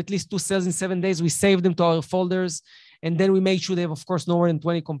products with at least 2 sales in 7 days. We save them to our folders. And then we make sure they have, of course, no more than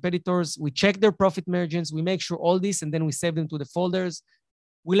 20 competitors. We check their profit margins. We make sure all this, and then we save them to the folders.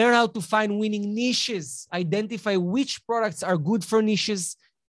 We learn how to find winning niches, identify which products are good for niches,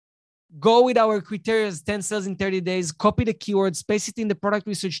 go with our criteria, 10 sales in 30 days, copy the keywords, paste it in the product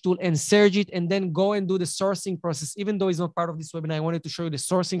research tool, and search it, and then go and do the sourcing process. Even though it's not part of this webinar, I wanted to show you the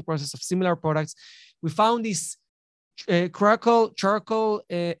sourcing process of similar products. We found this charcoal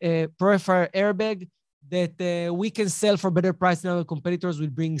purifier airbag that we can sell for better price than our competitors will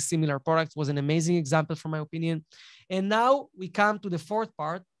bring similar products. Was an amazing example, from my opinion. And now we come to the 4th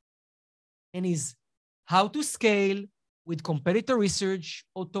part, and is how to scale with competitor research,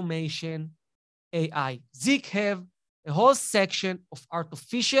 automation, AI. Zik have a whole section of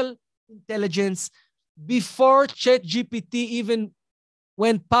artificial intelligence before ChatGPT even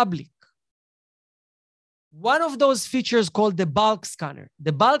went public. One of those features called the bulk scanner.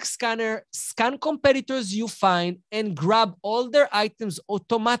 The bulk scanner scan competitors you find and grab all their items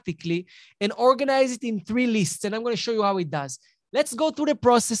automatically and organize it in 3 lists. And I'm going to show you how it does. Let's go through the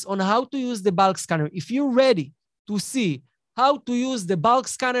process on how to use the bulk scanner. If you're ready to see how to use the bulk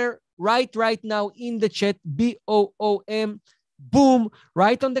scanner, write right now in the chat, BOOM, boom,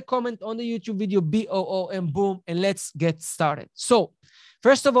 write on the comment on the YouTube video, BOOM, boom, and let's get started. So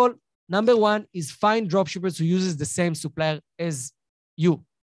first of all, number 1 is find dropshippers who uses the same supplier as you.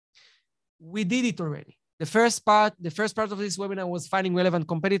 We did it already. The first part of this webinar was finding relevant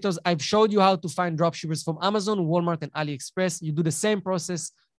competitors. I've showed you how to find dropshippers from Amazon, Walmart, and AliExpress. You do the same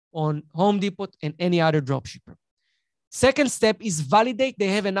process on Home Depot and any other dropshipper. Second step is validate they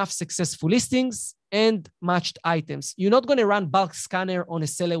have enough successful listings and matched items. You're not going to run bulk scanner on a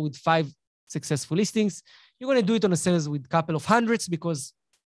seller with 5 successful listings. You're going to do it on a seller with a couple of hundreds, because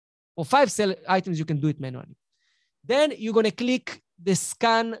for 5 sell items, you can do it manually. Then you're going to click the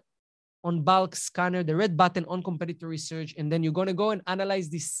scan on bulk scanner, the red button on competitor research, and then you're going to go and analyze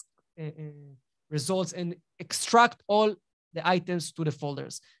these results and extract all the items to the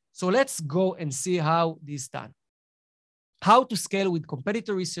folders. So let's go and see how this is done. How to scale with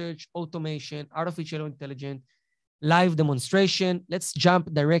competitor research, automation, artificial intelligence, live demonstration. Let's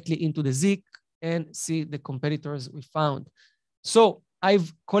jump directly into the Zik and see the competitors we found. So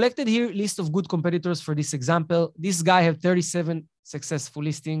I've collected here a list of good competitors for this example. This guy have 37 successful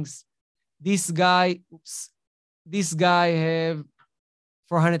listings. This guy have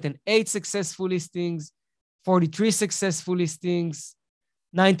 408 successful listings, 43 successful listings,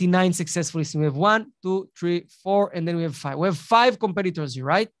 99 successful listings. We have 1, 2, 3, 4, and then we have 5. We have 5 competitors here,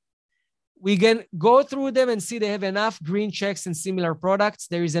 right? We can go through them and see they have enough green checks and similar products.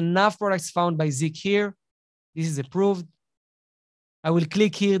 There is enough products found by Zik here. This is approved. I will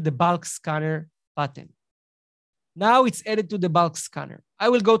click here the bulk scanner button. Now it's added to the bulk scanner. I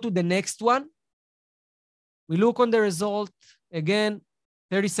will go to the next one. We look on the result. Again,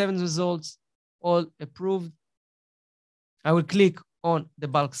 37 results, all approved. I will click on the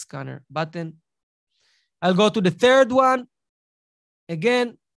bulk scanner button. I'll go to the third one.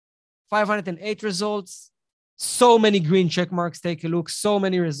 Again, 508 results. So many green check marks. Take a look. So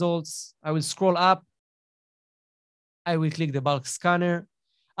many results. I will scroll up. I will click the bulk scanner.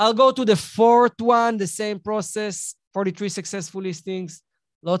 I'll go to the fourth one, the same process. 43 successful listings.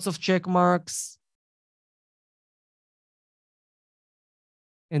 Lots of check marks.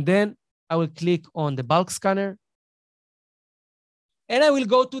 And then I will click on the bulk scanner. And I will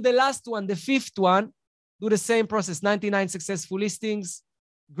go to the last one, the fifth one. Do the same process. 99 successful listings.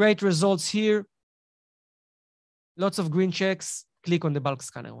 Great results here. Lots of green checks. Click on the bulk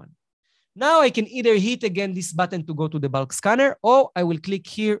scanner one. Now I can either hit again this button to go to the bulk scanner, or I will click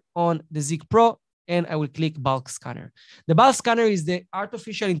here on the Zik Pro and I will click bulk scanner. The bulk scanner is the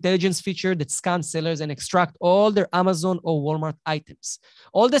artificial intelligence feature that scans sellers and extract all their Amazon or Walmart items.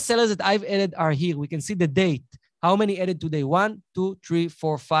 All the sellers that I've added are here. We can see the date. How many added today? 1, 2, 3,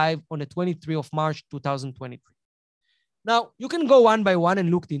 4, 5 on the 23rd of March, 2023. Now, you can go one by one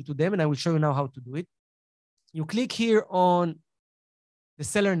and look into them, and I will show you now how to do it. You click here on the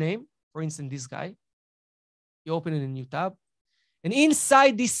seller name, for instance, this guy. You open in a new tab. And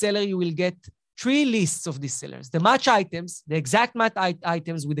inside this seller, you will get 3 lists of these sellers. The match items, the exact match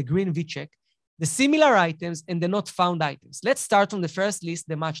items with the green V check, the similar items, and the not found items. Let's start from the first list,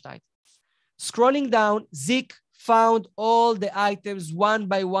 the matched items. Scrolling down, Zik found all the items one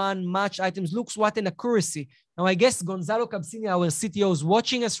by one, match items. Looks what an accuracy. Now, I guess Gonzalo Cabsini, our CTO, is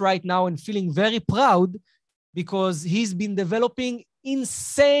watching us right now and feeling very proud because he's been developing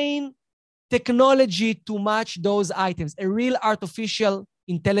insane technology to match those items, a real artificial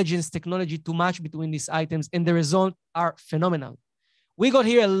intelligence technology to match between these items, and the results are phenomenal. We got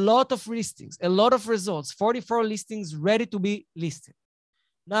here a lot of listings, a lot of results, 44 listings ready to be listed.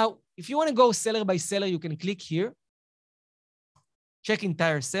 Now, if you want to go seller by seller, you can click here, check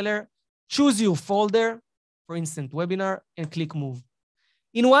entire seller, choose your folder, for instance, webinar, and click move.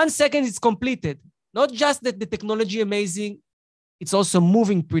 In 1 second, it's completed. Not just that the technology is amazing, it's also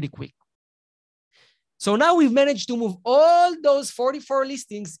moving pretty quick. So now we've managed to move all those 44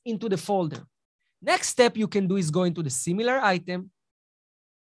 listings into the folder. Next step you can do is go into the similar item.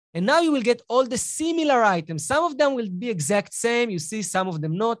 And now you will get all the similar items. Some of them will be exact same. You see, some of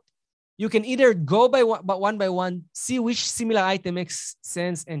them not. You can either go one by one, see which similar item makes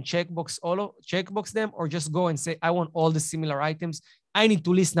sense and checkbox them, or just go and say, I want all the similar items. I need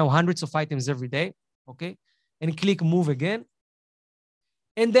to list now hundreds of items every day, okay? And click move again.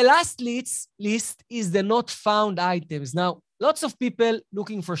 And the last list is the not found items. Now, lots of people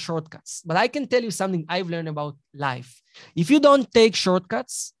looking for shortcuts, but I can tell you something I've learned about life. If you don't take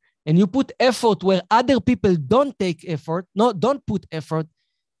shortcuts and you put effort where other people don't take effort, don't put effort,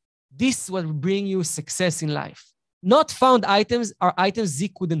 this will bring you success in life. Not found items are items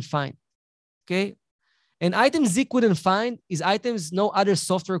Zik couldn't find, okay? And items Zik couldn't find is items no other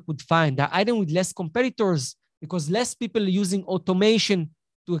software could find. They're items with less competitors because less people using automation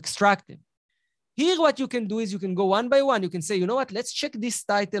to extract them. Here, what you can do is you can go one by one. You can say, you know what, let's check this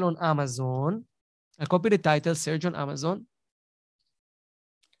title on Amazon. I'll copy the title, search on Amazon.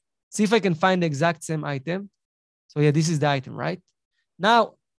 See if I can find the exact same item. So yeah, this is the item, right?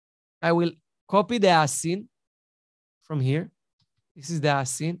 Now, I will copy the ASIN from here. This is the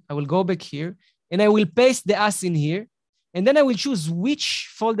ASIN. I will go back here and I will paste the ASIN here. And then I will choose which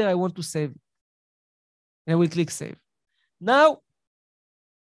folder I want to save. And I will click save. Now,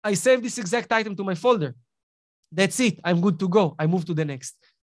 I save this exact item to my folder. That's it. I'm good to go. I move to the next.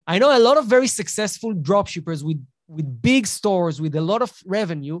 I know a lot of very successful dropshippers with big stores, with a lot of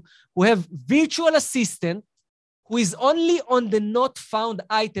revenue, who have virtual assistant who is only on the not found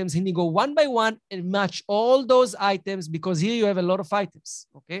items, and you go one by one and match all those items because here you have a lot of items,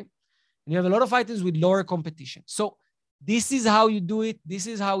 okay? And you have a lot of items with lower competition. So this is how you do it. This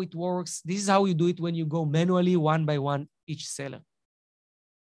is how it works. This is how you do it when you go manually one by one each seller.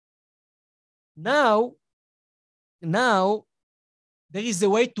 Now, there is a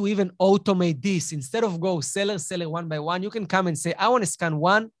way to even automate this. Instead of go seller one by one, you can come and say, I want to scan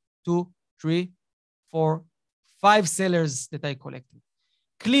 1, 2, 3, 4, 5 sellers that I collected.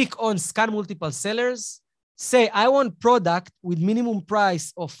 Click on scan multiple sellers. Say, I want product with minimum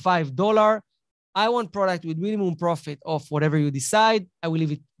price of $5. I want product with minimum profit of whatever you decide. I will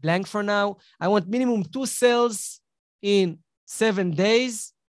leave it blank for now. I want minimum 2 sales in 7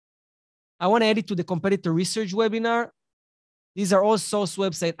 days. I want to add it to the competitor research webinar. These are all source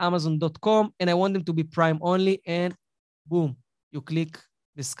website, Amazon.com, and I want them to be Prime only, and boom, you click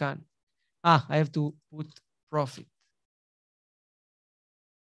the scan. I have to put profit.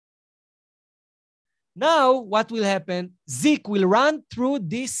 Now, what will happen? Zik will run through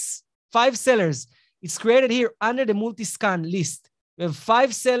these 5 sellers. It's created here under the multi-scan list. You have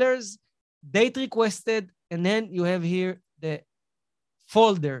 5 sellers, date requested, and then you have here the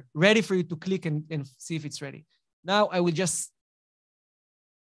folder ready for you to click and see if it's ready. Now I will just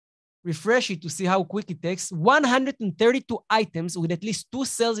refresh it to see how quick it takes. 132 items with at least 2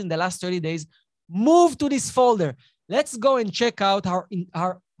 sales in the last 30 days move to this folder. Let's go and check out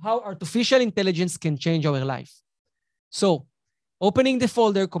how artificial intelligence can change our life. So opening the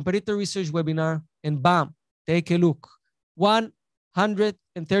folder, competitor research webinar, and bam, take a look.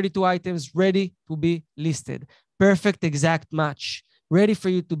 132 items ready to be listed. Perfect exact match, ready for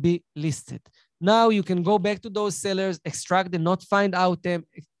you to be listed. Now you can go back to those sellers, extract the not find items,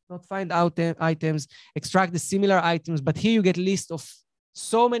 extract the similar items, but here you get a list of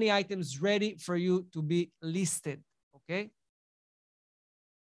so many items ready for you to be listed, okay?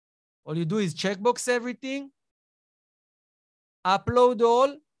 All you do is checkbox everything, upload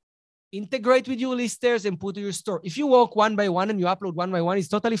all, integrate with your listers, and put to your store. If you walk one by one and you upload one by one, it's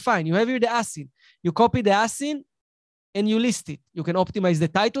totally fine. You have here the ASIN. You copy the ASIN and you list it. You can optimize the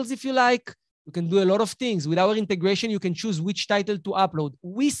titles if you like. You can do a lot of things. With our integration, you can choose which title to upload.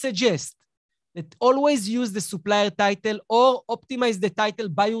 We suggest that always use the supplier title or optimize the title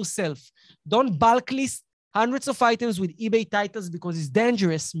by yourself. Don't bulk list hundreds of items with eBay titles because it's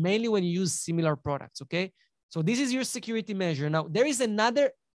dangerous, mainly when you use similar products, okay? So this is your security measure. Now, there is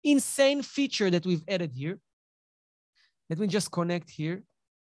another insane feature that we've added here. Let me just connect here.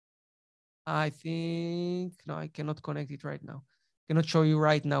 I think, no, I cannot connect it right now. Cannot show you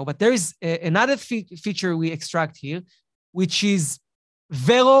right now, but there is another feature we extract here, which is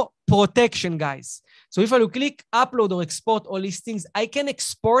Vero protection, guys. So if I click upload or export all listings, I can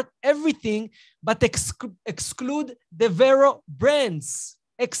export everything, but exclude the Vero brands.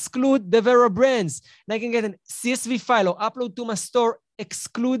 Exclude the Vero brands. And I can get a CSV file or upload to my store,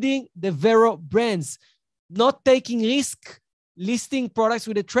 excluding the Vero brands, not taking risk, listing products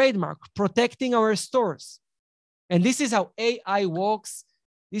with a trademark, protecting our stores. And this is how AI works.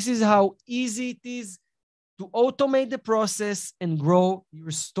 This is how easy it is to automate the process and grow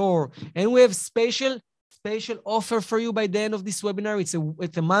your store. And we have special offer for you by the end of this webinar.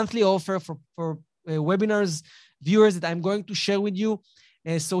 It's a monthly offer for webinars viewers that I'm going to share with you.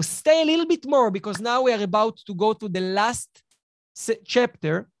 So stay a little bit more because now we are about to go to the last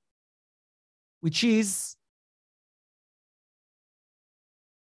chapter, which is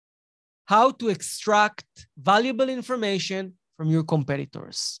how to extract valuable information from your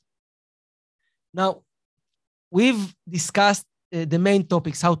competitors. Now, we've discussed the main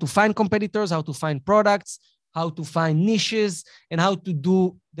topics, how to find competitors, how to find products, how to find niches, and how to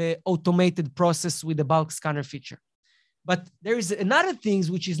do the automated process with the bulk scanner feature. But there is another thing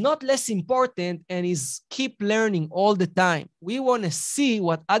which is not less important and is keep learning all the time. We want to see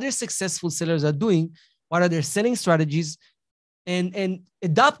what other successful sellers are doing, what are their selling strategies, and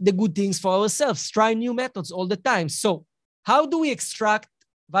adopt the good things for ourselves, try new methods all the time. So how do we extract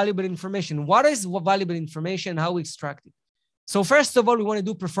valuable information? What is valuable information? How we extract it? So first of all, we want to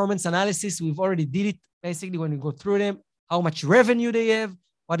do performance analysis. We've already did it basically when we go through them, how much revenue they have,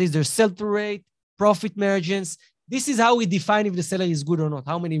 what is their sell-through rate, profit margins. This is how we define if the seller is good or not,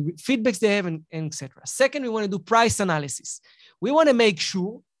 how many feedbacks they have, and etc. Second, we want to do price analysis. We want to make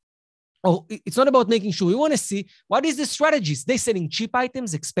sure, it's not about making sure. We want to see what is the strategies. They're selling cheap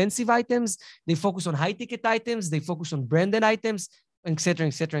items, expensive items. They focus on high ticket items. They focus on branded items, etc.,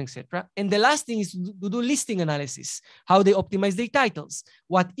 etc., etc. And the last thing is to do listing analysis, how they optimize their titles,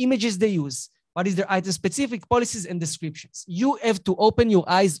 what images they use, what is their item specific policies and descriptions. You have to open your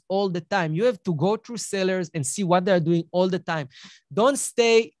eyes all the time. You have to go through sellers and see what they're doing all the time. Don't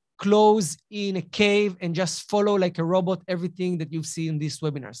stay close in a cave and just follow like a robot everything that you've seen in these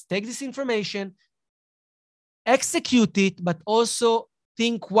webinars. Take this information, execute it, but also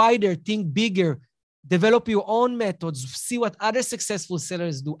think wider, think bigger, develop your own methods, see what other successful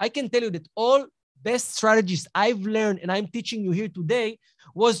sellers do. I can tell you that all best strategies I've learned and I'm teaching you here today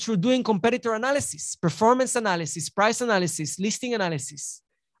was through doing competitor analysis, performance analysis, price analysis, listing analysis.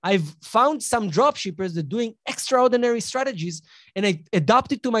 I've found some dropshippers that are doing extraordinary strategies and I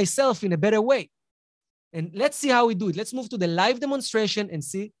adopt it to myself in a better way. And let's see how we do it. Let's move to the live demonstration and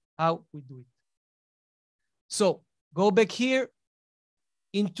see how we do it. So go back here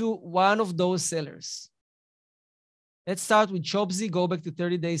into one of those sellers. Let's start with Shopsy, go back to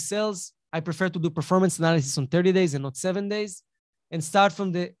 30-day sales. I prefer to do performance analysis on 30 days and not 7 days, and start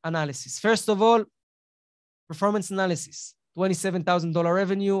from the analysis. First of all, performance analysis. $27,000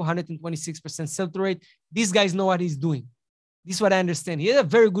 revenue, 126% sell-through rate. These guys know what he's doing. This is what I understand. He had a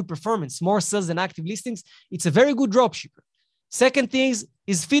very good performance, more sales than active listings. It's a very good dropshipper. Second thing is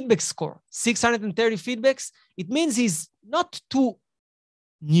his feedback score, 630 feedbacks. It means he's not too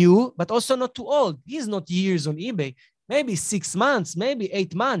new, but also not too old. He's not years on eBay, maybe 6 months, maybe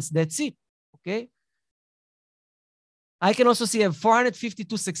 8 months. That's it, okay? I can also see I have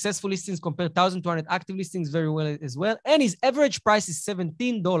 452 successful listings compared to 1,200 active listings very well as well. And his average price is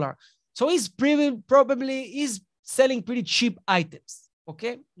 $17. So he's probably selling pretty cheap items,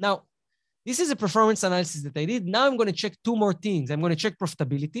 okay? Now, this is a performance analysis that I did. Now I'm going to check two more things. I'm going to check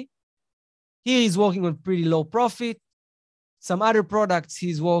profitability. Here he's working on pretty low profit. Some other products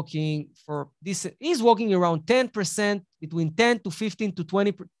he's working for this. He's working around 10%, between 10 to 15 to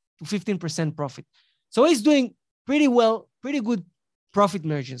 20 to 15% profit. So he's doing pretty well, pretty good profit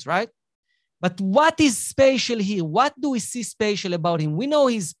margins, right? But what is special here? What do we see special about him? We know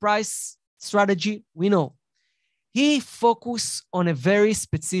his price strategy. We know he focused on a very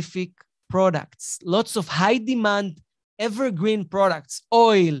specific products, lots of high demand, evergreen products,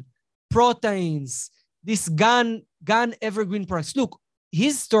 oil, proteins, this gun evergreen products. Look,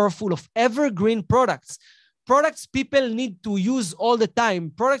 his store full of evergreen products, products people need to use all the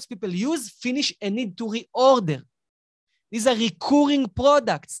time, products people use, finish, and need to reorder. These are recurring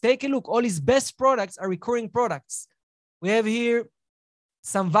products. Take a look. All his best products are recurring products. We have here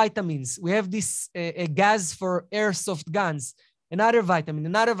some vitamins. We have this a gas for airsoft guns, another vitamin,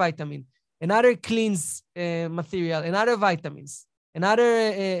 another cleans material, another vitamins,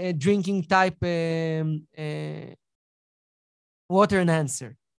 another drinking type water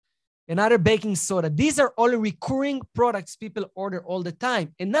enhancer, another baking soda. These are all recurring products people order all the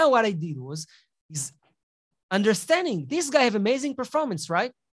time. And now what I did is understanding this guy have amazing performance,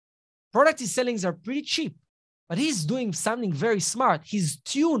 right? Product he's selling are pretty cheap, but he's doing something very smart. He's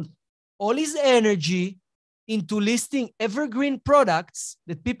tuned all his energy into listing evergreen products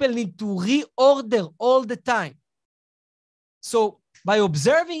that people need to reorder all the time. So by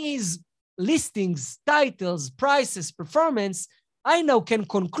observing his listings, titles, prices, performance, I now can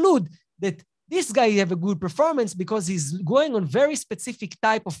conclude that this guy have a good performance because he's going on very specific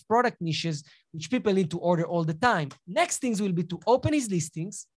type of product niches, which people need to order all the time. Next things will be to open his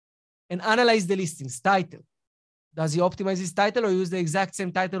listings and analyze the listings title. Does he optimize his title or use the exact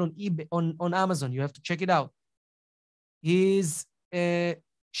same title on eBay, on Amazon? You have to check it out. His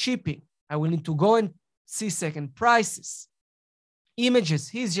shipping. I will need to go and see second prices. Images.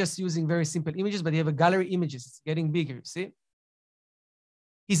 He's just using very simple images, but you have a gallery images. It's getting bigger, see?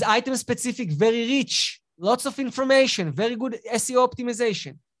 His item specific, very rich, lots of information, very good SEO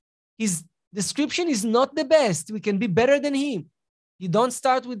optimization. His description is not the best. We can be better than him. You don't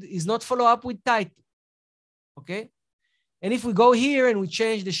start with, he's not follow up with title. Okay? And if we go here and we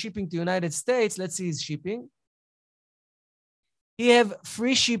change the shipping to United States, let's see his shipping. He have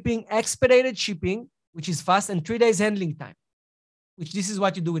free shipping, expedited shipping, which is fast, and 3 days handling time, which this is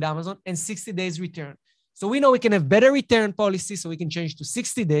what you do with Amazon, and 60 days return. So we know we can have better return policy, so we can change to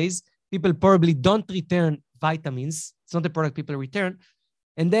 60 days. People probably don't return vitamins. It's not the product people return.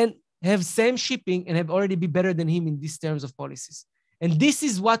 And then have same shipping and have already be better than him in these terms of policies. And this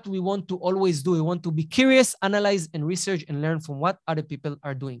is what we want to always do. We want to be curious, analyze, and research and learn from what other people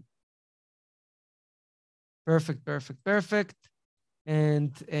are doing. Perfect, perfect, perfect.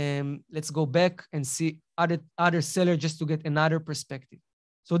 And let's go back and see other seller just to get another perspective.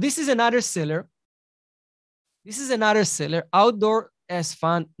 So this is another seller. This is another seller, Outdoor S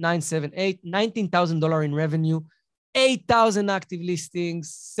Fun 978, $19,000 in revenue, 8,000 active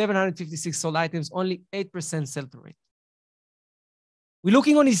listings, 756 sold items, only 8% sell-through rate. We're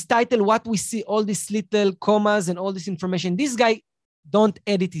looking on his title, what we see, all these little commas and all this information. This guy don't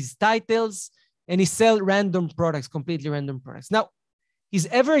edit his titles, and he sell random products, completely random products. Now, his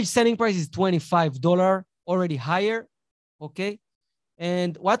average selling price is $25, already higher, okay?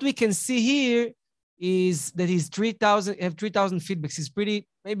 And what we can see here is that he's 3,000 feedbacks. He's pretty,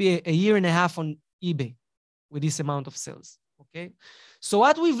 maybe a year and a half on eBay with this amount of sales, okay? So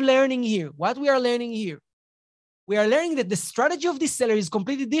what we are learning here, we are learning that the strategy of this seller is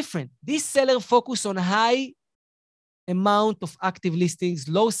completely different. This seller focused on high amount of active listings,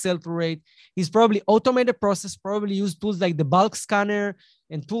 low sell-through rate. He's probably automated process, probably used tools like the bulk scanner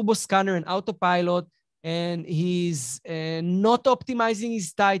and turbo scanner and autopilot. And he's not optimizing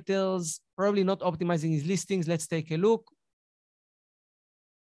his titles, probably not optimizing his listings. Let's take a look.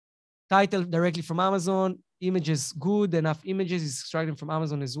 Title directly from Amazon. Images, good enough images. He's extracting from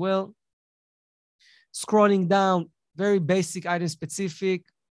Amazon as well. Scrolling down, very basic item specific,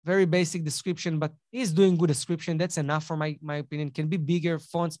 very basic description, but he's doing good description. That's enough for my opinion. Can be bigger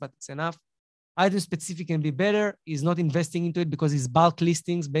fonts, but it's enough. Item specific can be better. He's not investing into it because it's bulk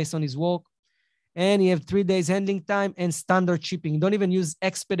listings based on his work. and you have 3 days handling time and standard shipping. You don't even use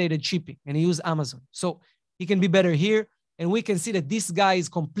expedited shipping, and you use Amazon. So he can be better here. And we can see that this guy is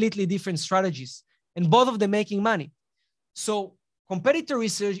completely different strategies, and both of them making money. So competitor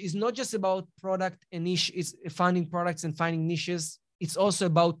research is not just about product and niche, it's finding products and finding niches. It's also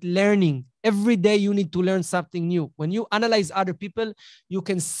about learning. Every day you need to learn something new. When you analyze other people, you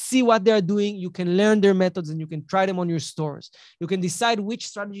can see what they're doing, you can learn their methods, and you can try them on your stores. You can decide which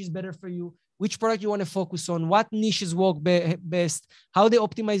strategy is better for you, which product you want to focus on, what niches work best, how they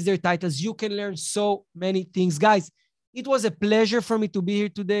optimize their titles. You can learn so many things. Guys, it was a pleasure for me to be here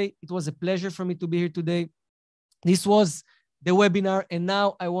today. It was a pleasure for me to be here today. This was the webinar, and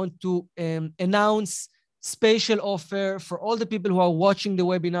now I want to announce special offer for all the people who are watching the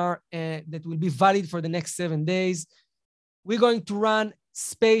webinar that will be valid for the next 7 days. We're going to run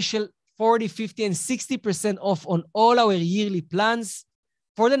special 40, 50, and 60% off on all our yearly plans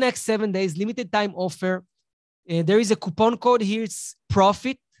for the next 7 days, limited time offer. There is a coupon code here, it's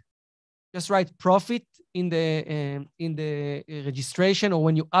PROFIT. Just write PROFIT in the registration or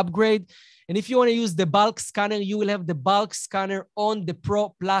when you upgrade. And if you want to use the bulk scanner, you will have the bulk scanner on the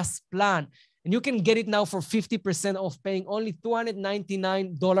Pro Plus plan. And you can get it now for 50% off, paying only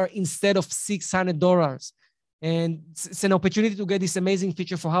 $299 instead of $600. And it's an opportunity to get this amazing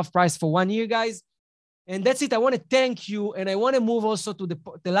feature for half price for 1 year, guys. And that's it. I want to thank you. And I want to move also to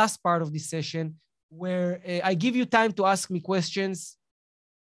the last part of this session where I give you time to ask me questions.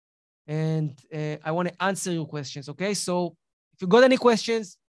 And I want to answer your questions, okay? So if you got any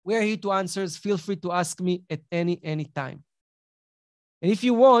questions, we're here to answer. Feel free to ask me at any time. And if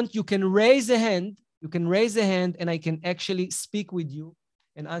you want, you can raise a hand. You can raise a hand and I can actually speak with you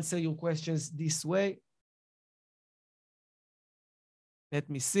and answer your questions this way. Let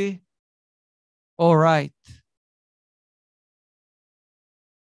me see. All right.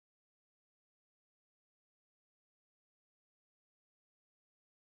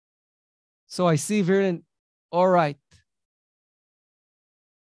 So I see Viren. All right.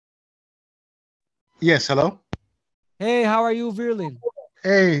 Yes, hello. Hey, how are you, Virlin?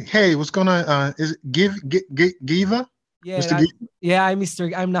 Hey, what's going on? Is it Giva? Mr. Yeah, I'm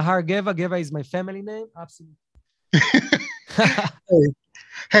Nahar Geva. Geva is my family name. Absolutely. Hey,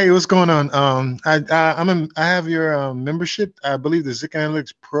 hey, what's going on? I have your membership. I believe the Zik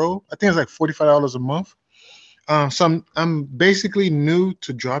Analytics Pro. I think it's like $45 a month. So I'm basically new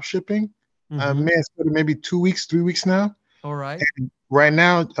to drop shipping. I may have started maybe 2 weeks, 3 weeks now. All right. And right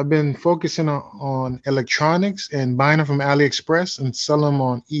now, I've been focusing on electronics and buying them from AliExpress and selling them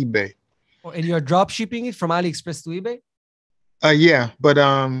on eBay. Oh, and you're drop shipping it from AliExpress to eBay? Yeah, but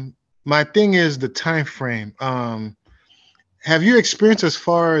my thing is the time frame. Have you experienced as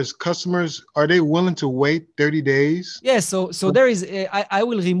far as customers, are they willing to wait 30 days? Yeah, so there is I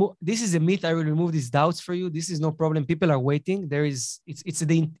will remove, this is a myth. I will remove these doubts for you. This is no problem. People are waiting. There is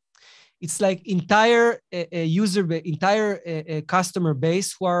it's like entire customer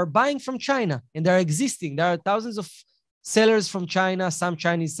base who are buying from China and they're existing. There are thousands of sellers from China, some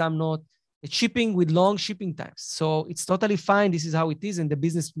Chinese, some not. It's shipping with long shipping times. So it's totally fine. This is how it is, and the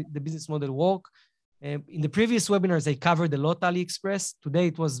business model work. In the previous webinars, I covered a lot AliExpress. Today,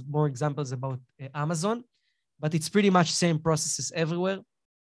 it was more examples about Amazon, but it's pretty much same processes everywhere.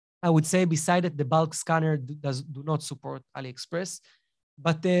 I would say beside it, the bulk scanner do not support AliExpress,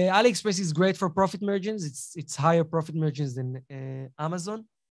 but AliExpress is great for profit margins. It's higher profit margins than Amazon.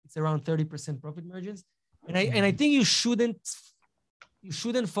 It's around 30% profit margins. And I think you shouldn't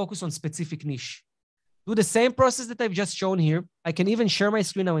focus on specific niche. Do the same process that I've just shown here. I can even share my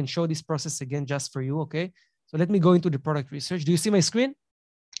screen now and show this process again just for you, okay? So let me go into the product research. Do you see my screen?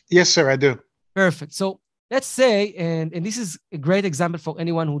 Yes, sir, I do. Perfect. So let's say, and this is a great example for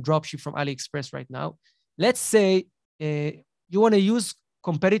anyone who dropship from AliExpress right now. Let's say you want to use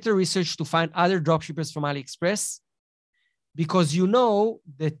competitor research to find other dropshippers from AliExpress, because you know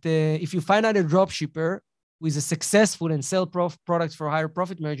that if you find other dropshipper who is a successful and sell products for higher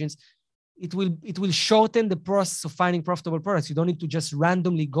profit margins, it will shorten the process of finding profitable products. You don't need to just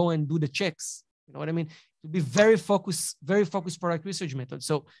randomly go and do the checks. You know what I mean? To be very focused product research method.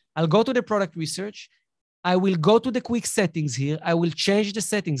 So I'll go to the product research. I will go to the quick settings here. I will change the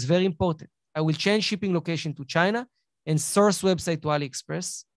settings, very important. I will change shipping location to China and source website to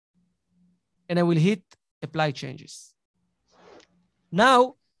AliExpress. And I will hit apply changes.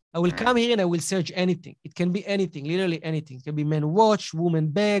 Now, I will come here and I will search anything. It can be anything, literally anything. It can be men watch, woman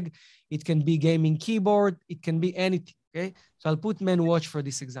bag. It can be gaming keyboard. It can be anything, okay? So I'll put men watch for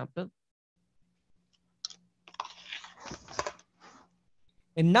this example.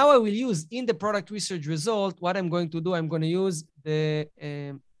 And now I will use in the product research result, what I'm going to do, I'm going to use the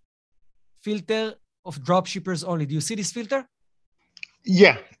filter of dropshippers only. Do you see this filter?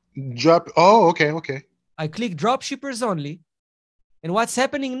 Yeah. Drop. Oh, okay. Okay. I click dropshippers only. And what's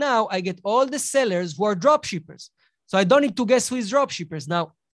happening now, I get all the sellers who are dropshippers. So I don't need to guess who is dropshippers.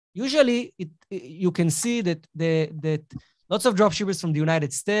 Now, usually you can see that lots of dropshippers from the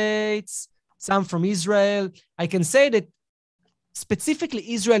United States, some from Israel. I can say that specifically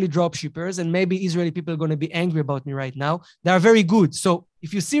Israeli dropshippers, and maybe Israeli people are going to be angry about me right now, they are very good. So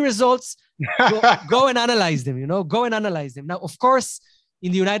if you see results, go and analyze them, go and analyze them. Now, of course,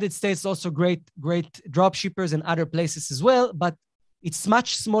 in the United States, also great dropshippers and other places as well, but it's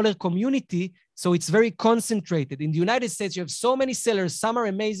much smaller community, so it's very concentrated. In the United States, you have so many sellers. Some are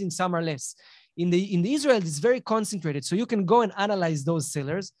amazing, some are less. In the Israel, it's very concentrated, so you can go and analyze those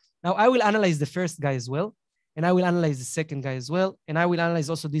sellers. Now, I will analyze the first guy as well, and I will analyze the second guy as well, and I will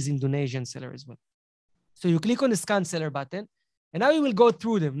analyze also this Indonesian seller as well. So you click on the scan seller button, and now we will go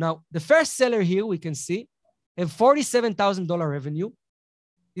through them. Now, the first seller here, we can see, have $47,000 revenue.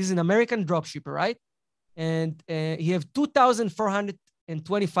 This is an American dropshipper, right? And he have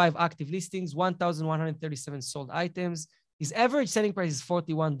 2,425 active listings, 1,137 sold items. His average selling price is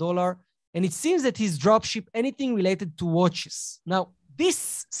 $41. And it seems that he's dropship anything related to watches. Now,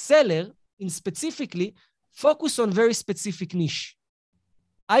 this seller in specifically focus on very specific niche.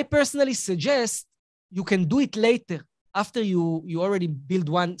 I personally suggest you can do it later. After you already build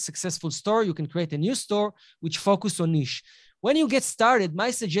one successful store, you can create a new store which focus on niche. When you get started,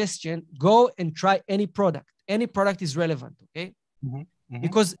 my suggestion, go and try any product. Any product is relevant, okay? Mm-hmm. Mm-hmm.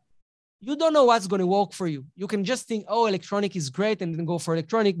 Because you don't know what's going to work for you. You can just think, oh, electronic is great, and then go for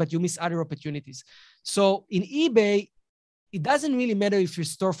electronic, but you miss other opportunities. So in eBay, it doesn't really matter if your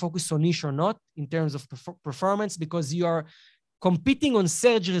store focuses on niche or not in terms of performance, because you are competing on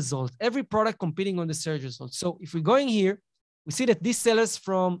search results. Every product competing on the search results. So if we're going here, we see that these sellers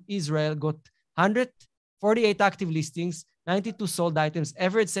from Israel got 148 active listings, 92 sold items,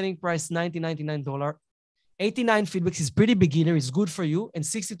 average selling price $99. 89 feedbacks is pretty beginner, is good for you, and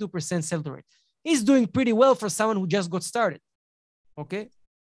 62% sell-through rate. He's doing pretty well for someone who just got started, okay?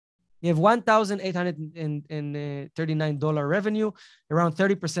 You have $1,839 revenue, around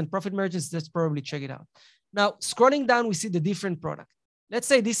 30% profit margins. Let's probably check it out. Now, scrolling down, we see the different product. Let's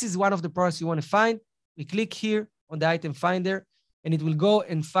say this is one of the products you want to find. We click here on the item finder, and it will go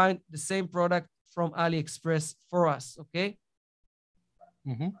and find the same product from AliExpress for us, okay?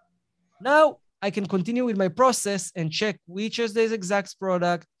 Mm-hmm. Now, I can continue with my process and check which is the exact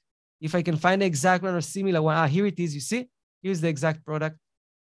product. If I can find the exact one or similar one. Here it is, you see? Here's the exact product.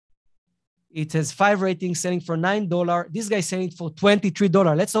 It has 5 ratings, selling for $9. This guy's selling it for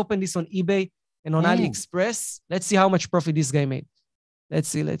 $23. Let's open this on eBay and on AliExpress. Let's see how much profit this guy made. Let's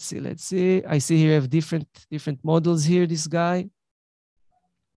see. I see here I have different models here, this guy.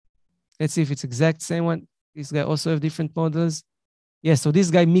 Let's see if it's exact same one. This guy also have different models. Yeah, so this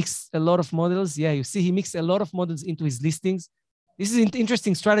guy mixed a lot of models. Yeah, you see he mixed a lot of models into his listings. This is an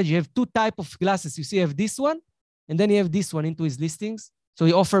interesting strategy. You have 2 types of glasses. You see you have this one, and then you have this one into his listings. So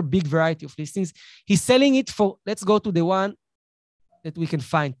he offers big variety of listings. He's selling it for, let's go to the one that we can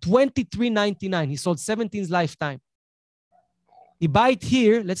find, $23.99. He sold 17's lifetime. He buy it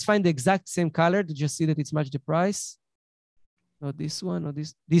here. Let's find the exact same color to just see that it's match the price. Not this one, or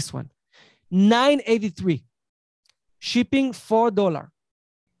this one. $9.83. Shipping $4.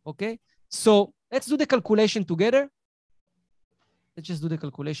 Okay? So let's do the calculation together. Let's just do the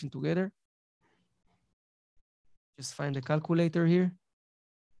calculation together. Just find the calculator here.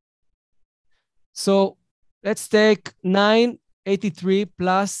 So let's take $9.83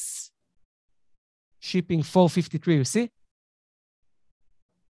 plus shipping $4.53, you see?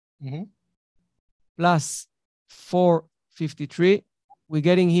 Mm-hmm. Plus $4.53. We're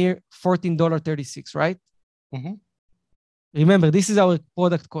getting here $14.36, right? Mm-hmm. Remember, this is our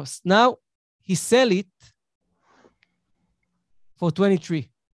product cost. Now, he sell it for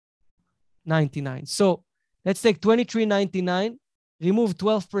 $23.99. So let's take $23.99, remove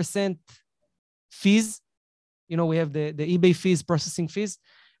 12% fees. You know, we have the eBay fees, processing fees.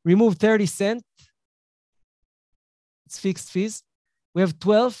 Remove 30 cents. It's fixed fees. We have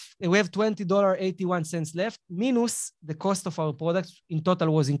 $20.81 left, minus the cost of our products. In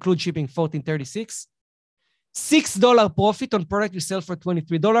total was include shipping $14.36. $6 profit on product you sell for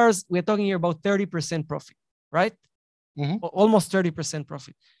 $23. We're talking here about 30% profit, right? Mm-hmm. Almost 30%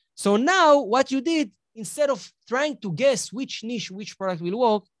 profit. So now what you did, instead of trying to guess which niche, which product will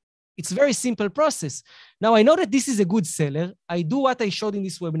work, it's a very simple process. Now I know that this is a good seller. I do what I showed in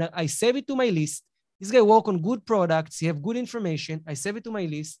this webinar. I save it to my list. This guy work on good products. He have good information. I save it to my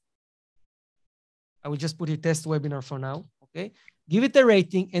list. I will just put a test webinar for now, okay? give it a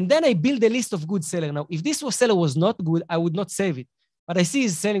rating, and then I build a list of good sellers. Now, if this seller was not good, I would not save it. But I see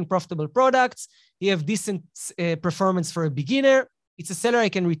he's selling profitable products. He have decent performance for a beginner. It's a seller I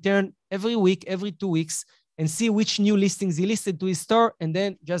can return every week, every 2 weeks, and see which new listings he listed to his store, and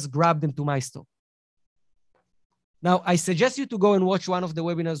then just grab them to my store. Now, I suggest you to go and watch one of the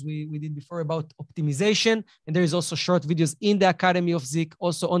webinars we did before about optimization. And there is also short videos in the Academy of Zik,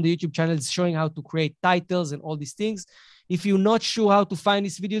 also on the YouTube channel, showing how to create titles and all these things. If you're not sure how to find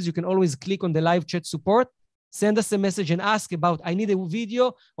these videos, you can always click on the live chat support, send us a message and ask about, I need a video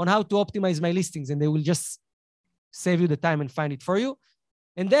on how to optimize my listings. And they will just save you the time and find it for you.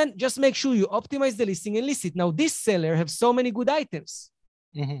 And then just make sure you optimize the listing and list it. Now, this seller has so many good items.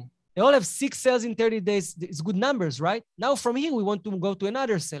 Mm-hmm. They all have 6 sales in 30 days. It's good numbers, right? Now from here, we want to go to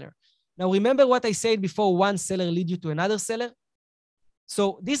another seller. Now, remember what I said before, one seller lead you to another seller?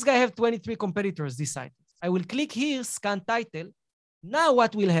 So this guy have 23 competitors, this item. I will click here, scan title. Now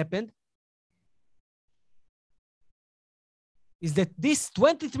what will happen is that these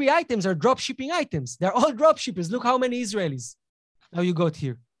 23 items are drop shipping items. They're all drop shippers. Look how many Israelis. Now you got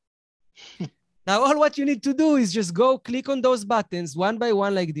here. Now, all what you need to do is just go click on those buttons one by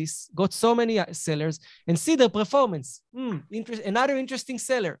one like this. Got so many sellers and see their performance. Another interesting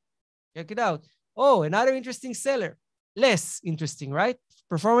seller. Check it out. Oh, another interesting seller. Less interesting, right?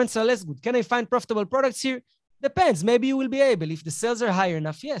 Performance are less good. Can I find profitable products here? Depends. Maybe you will be able. If the sales are higher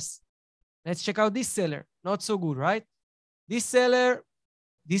enough, yes. Let's check out this seller. Not so good, right? This seller,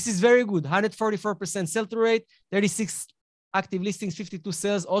 this is very good. 144% sell-through rate, 36 active listings, 52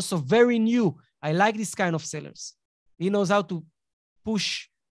 sales. Also very new. I like this kind of sellers. He knows how to push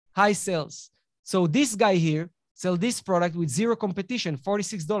high sales. So this guy here sell this product with zero competition,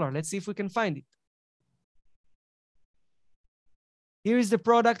 $46. Let's see if we can find it. Here is the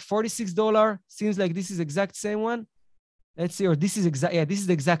product, $46. Seems like this is exact same one. Let's see, or this is exact. Yeah, this is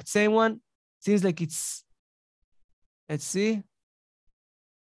the exact same one. Seems like it's. Let's see.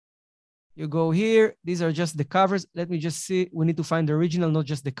 You go here. These are just the covers. Let me just see. We need to find the original, not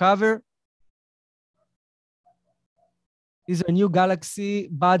just the cover. These are new Galaxy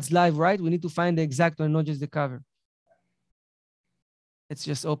Buds Live, right? We need to find the exact one, not just the cover. Let's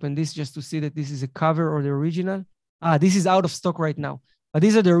just open this just to see that this is a cover or the original. Ah, this is out of stock right now. But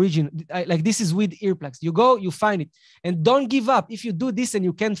these are the original. Like this is with earplugs. You go, you find it. And don't give up. If you do this and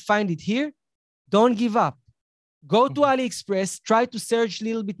you can't find it here, don't give up. Go to AliExpress. Try to search a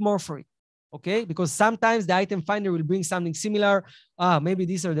little bit more for it. Okay? Because sometimes the item finder will bring something similar. Ah, maybe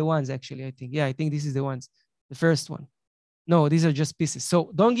these are the ones actually, I think. Yeah, I think this is the ones. The first one. No, these are just pieces.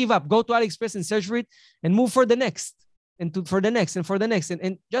 So don't give up. Go to AliExpress and search for it and move for the next. And for the next and for the next.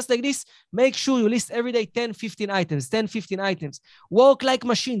 And just like this, make sure you list every day 10, 15 items, 10, 15 items. Work like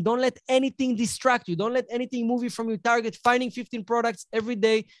machine. Don't let anything distract you. Don't let anything move you from your target. Finding 15 products every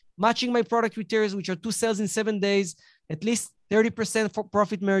day, matching my product criteria, which are 2 sales in 7 days, at least 30% for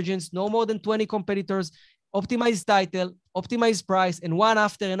profit margins, no more than 20 competitors, optimize title, optimize price, and one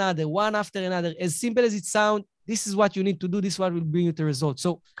after another, one after another. As simple as it sounds, this is what you need to do. This is what will bring you the results.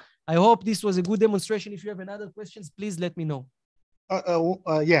 So I hope this was a good demonstration. If you have another questions, please let me know.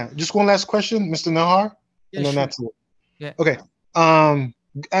 Yeah, just one last question, Mr. Nahar, Yeah, and then sure. that's it. Yeah. Okay.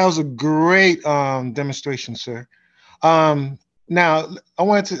 That was a great demonstration, sir. Now I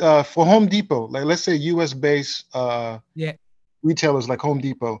wanted to for Home Depot, like let's say US based Yeah. retailers like Home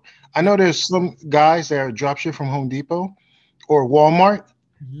Depot. I know there's some guys that are dropship from Home Depot or Walmart.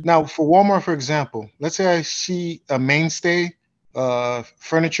 Now for Walmart, for example, let's say I see a mainstay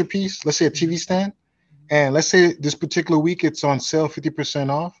furniture piece, let's say a TV stand, and let's say this particular week it's on sale 50%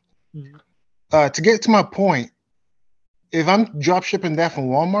 off. To get to my point, if I'm drop shipping that from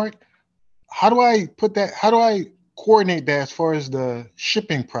Walmart, how do I put that? How do I coordinate that as far as the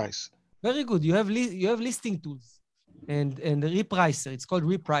shipping price? Very good. You have listing tools and the repricer. It's called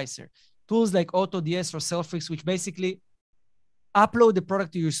repricer. Tools like AutoDS or Selfrix, which basically upload the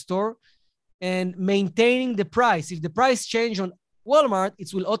product to your store and maintaining the price. If the price change on Walmart,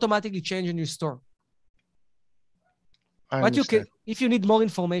 it will automatically change in your store. But you can, if you need more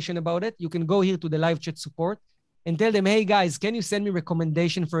information about it, you can go here to the live chat support and tell them, hey guys, can you send me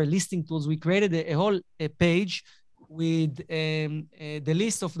recommendation for a listing tools? We created a whole page with the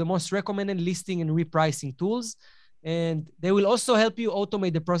list of the most recommended listing and repricing tools. And they will also help you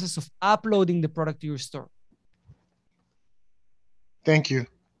automate the process of uploading the product to your store. Thank you.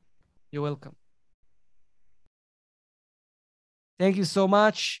 You're welcome. Thank you so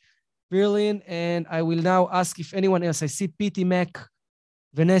much, Brilliant. And I will now ask if anyone else. I see PT Mac,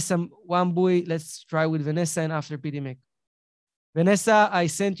 Vanessa Wambui. Let's try with Vanessa and after PT Mac. Vanessa, I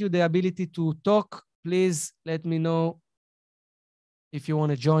sent you the ability to talk. Please let me know if you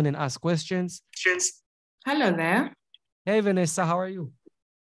want to join and ask questions. Hello there. Hey, Vanessa, how are you?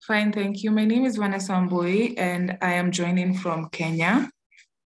 Fine, thank you. My name is Vanessa Mbui, and I am joining from Kenya.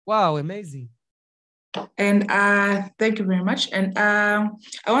 Wow, amazing. And thank you very much. And I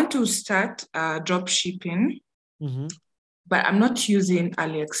want to start drop shipping, but I'm not using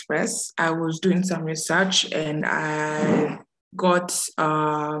AliExpress. I was doing some research and I got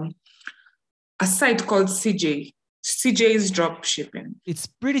a site called CJ's drop shipping. It's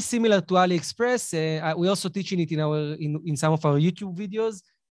pretty similar to AliExpress. We also teaching it in some of our YouTube videos.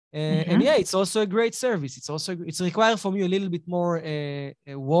 And yeah, it's also a great service. It's required from you a little bit more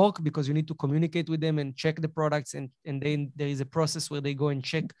work because you need to communicate with them and check the products. And then there is a process where they go and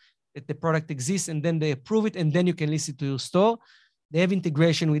check that the product exists and then they approve it and then you can list it to your store. They have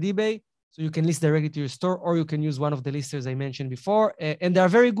integration with eBay, so you can list directly to your store or you can use one of the listers I mentioned before. And they are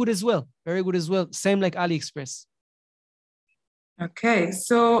very good as well. Very good as well. Same like AliExpress. Okay,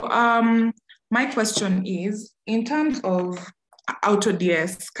 so my question is, in terms of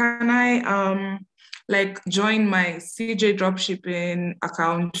AutoDS, can I like join my CJ dropshipping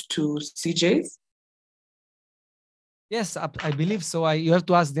account to CJ's? Yes, I believe so. You have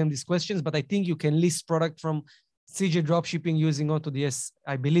to ask them these questions, but I think you can list product from CJ dropshipping using AutoDS.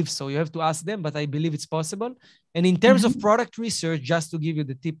 I believe so. You have to ask them, but I believe it's possible. And in terms of product research, just to give you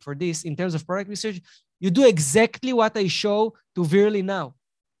the tip for this, in terms of product research, you do exactly what I show to Verily now.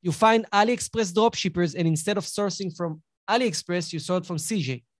 You find AliExpress dropshippers, and instead of sourcing from AliExpress, you sort from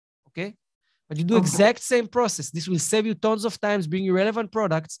CJ, okay? But you do exact same process. This will save you tons of times, bring you relevant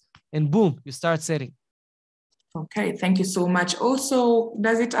products, and boom, you start selling. Okay, thank you so much. Also,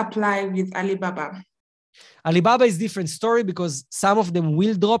 does it apply with Alibaba? Alibaba is a different story because some of them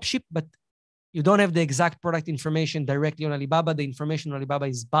will dropship, but you don't have the exact product information directly on Alibaba. The information on Alibaba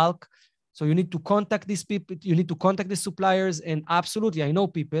is bulk. So you need to contact these people. You need to contact the suppliers. And absolutely, I know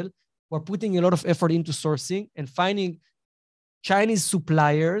people who are putting a lot of effort into sourcing and finding Chinese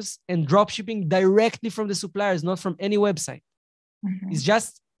suppliers and dropshipping directly from the suppliers, not from any website. It's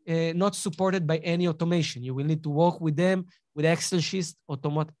just not supported by any automation. You will need to work with them with Excel sheets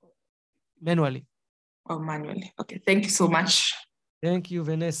manually. Oh, manually. Okay, thank you so much. Thank you,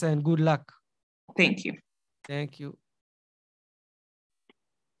 Vanessa, and good luck. Thank you. Thank you.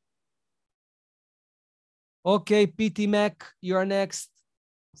 Okay, PT Mac, you are next.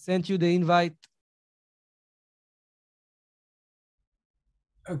 Sent you the invite.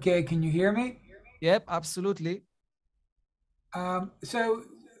 Okay, can you hear me? Yep, absolutely. So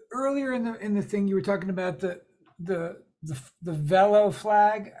earlier in the thing, you were talking about the Velo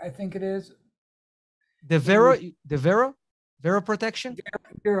flag, I think it is. The Vero protection?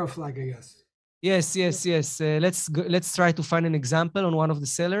 Vero flag, I guess. Yes. Let's try to find an example on one of the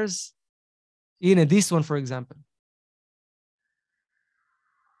sellers. In this one, for example.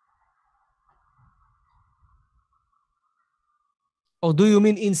 Or do you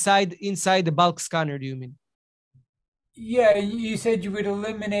mean inside the bulk scanner? Do you mean? Yeah, you said you would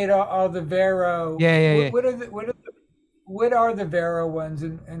eliminate all the Vero. Yeah. What are the Vero ones,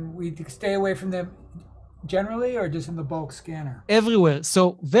 and we stay away from them generally, or just in the bulk scanner? Everywhere.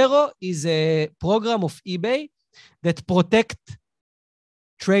 So Vero is a program of eBay that protect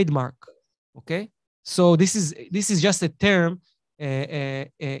trademark. Okay. So this is just a term,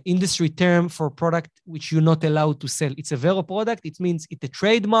 industry term for product which you're not allowed to sell. It's a Vero product. It means it's a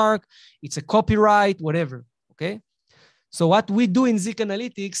trademark, it's a copyright, whatever. Okay. So what we do in Zik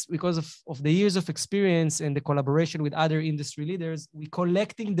Analytics, because of the years of experience and the collaboration with other industry leaders, we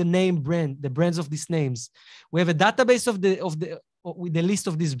collecting the brands of these names. We have a database with the list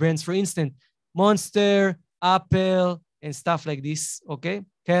of these brands. For instance, Monster, Apple, and stuff like this. Okay,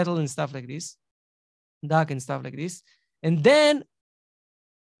 Kettle and stuff like this, Duck and stuff like this, and then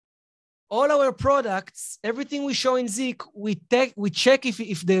all our products, everything we show in Zik, we check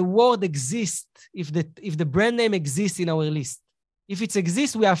if the word exists, if the brand name exists in our list. If it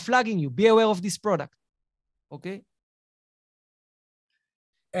exists, we are flagging you. Be aware of this product. Okay.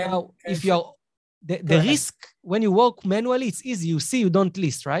 Now, if you are the risk when you work manually, it's easy. You see, you don't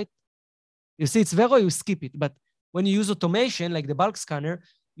list, right? You see, it's Vero, you skip it. But when you use automation like the bulk scanner,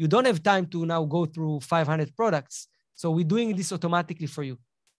 you don't have time to now go through 500 products. So we're doing this automatically for you.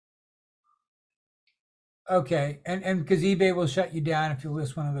 Okay, and because eBay will shut you down if you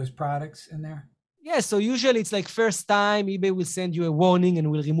list one of those products in there? Yeah, so usually it's like first time, eBay will send you a warning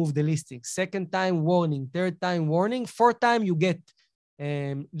and will remove the listing. Second time, warning. Third time, warning. Fourth time, you get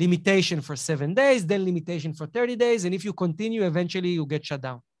limitation for 7 days, then limitation for 30 days. And if you continue, eventually you get shut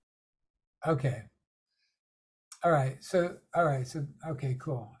down. Okay. All right. So, okay,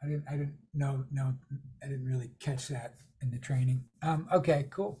 cool. I didn't know, I didn't really catch that in the training. Okay,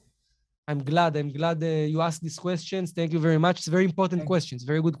 cool. I'm glad you asked these questions. Thank you very much. It's very important questions,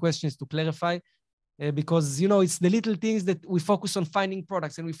 very good questions to clarify. Because, you know, it's the little things that we focus on finding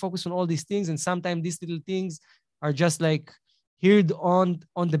products and we focus on all these things. And sometimes these little things are just like heard on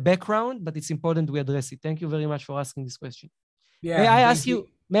the background, but it's important we address it. Thank you very much for asking this question. Yeah. May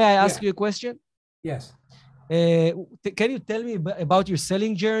I ask you a question? Yes. Can you tell me about your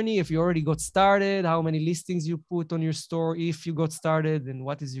selling journey? If you already got started, how many listings you put on your store, if you got started, and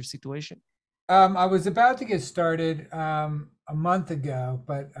what is your situation? I was about to get started a month ago,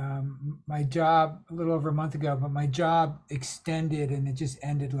 but my job, a little over a month ago, but my job extended and it just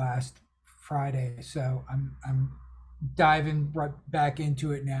ended last Friday. So I'm diving right back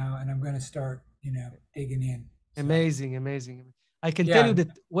into it now, and I'm going to start, digging in. So. Amazing. I can tell you that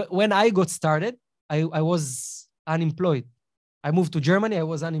when I got started, I was unemployed. I moved to Germany. I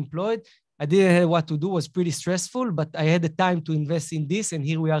was unemployed. I didn't know what to do. It was pretty stressful, but I had the time to invest in this, and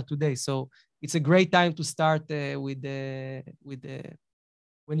here we are today. So it's a great time to start when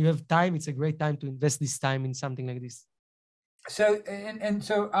you have time. It's a great time to invest this time in something like this. So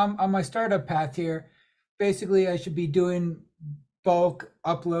so on my startup path here, basically I should be doing bulk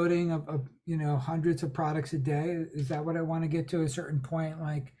uploading of hundreds of products a day. Is that what I want to get to a certain point?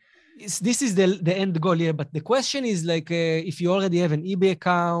 Like, this is the end goal here. But the question is like, if you already have an eBay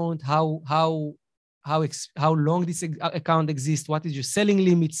account, how long this account exists? What is your selling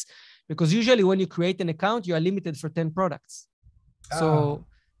limits? Because usually when you create an account, you are limited for 10 products. So,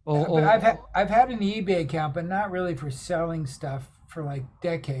 but I've had an eBay account, but not really for selling stuff for like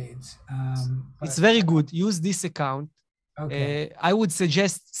decades. It's very good. Use this account. Okay. I would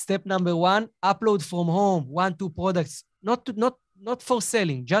suggest step number 1: upload from home 1-2 products, not for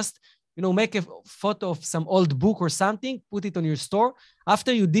selling. Just make a photo of some old book or something, put it on your store.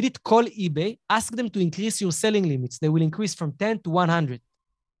 After you did it, call eBay, ask them to increase your selling limits. They will increase from 10 to 100.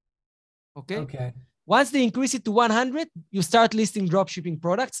 Okay. Once they increase it to 100, you start listing dropshipping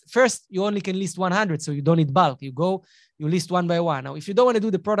products. First, you only can list 100, so you don't need bulk. You list one by one. Now, if you don't want to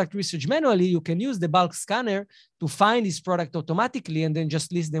do the product research manually, you can use the bulk scanner to find this product automatically and then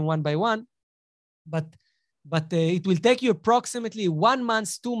just list them one by one. But it will take you approximately 1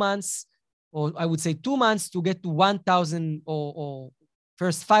 month, 2 months, or I would say 2 months to get to 1,000 or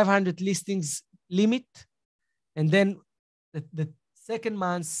first 500 listings limit. And then the second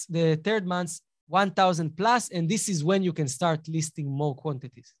month, the third month, 1,000 plus, and this is when you can start listing more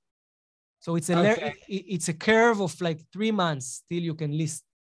quantities. So it's it's a curve of like 3 months till you can list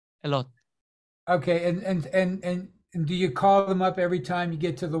a lot. Okay, and do you call them up every time you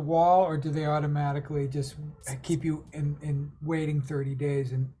get to the wall, or do they automatically just keep you in waiting 30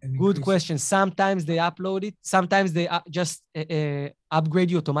 days? And good question. Sometimes they upload it. Sometimes they just upgrade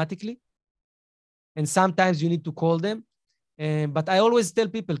you automatically, and sometimes you need to call them. But I always tell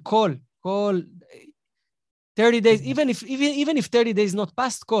people, call 30 days, even if 30 days not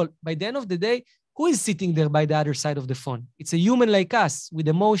past, call. By the end of the day, who is sitting there by the other side of the phone? It's a human like us with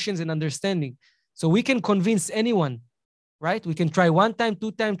emotions and understanding. So we can convince anyone, right? We can try 1 time,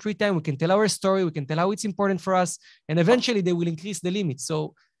 2 time, 3 time. We can tell our story. We can tell how it's important for us. And eventually they will increase the limit.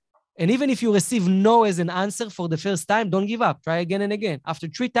 So, and even if you receive no as an answer for the first time, don't give up. Try again and again. After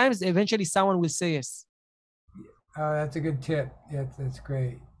 3 times, eventually someone will say yes. Oh, that's a good tip. Yeah, that's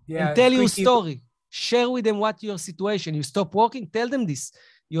great. Yeah. And tell your story. Share with them what your situation. You stop working, tell them this.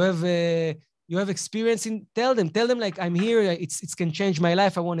 You have experience in, tell them like, I'm here, it can change my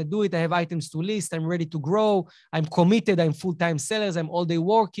life. I want to do it. I have items to list. I'm ready to grow. I'm committed. I'm full-time sellers. I'm all day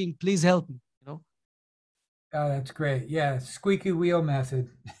working. Please help me, Oh, that's great. Yeah. Squeaky wheel method.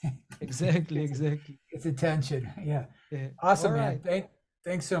 Exactly. It's attention. Yeah. Awesome, man.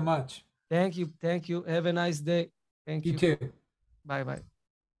 Thanks so much. Thank you. Have a nice day. Thank you. You too. Bye.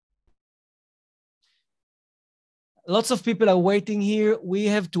 Lots of people are waiting here. We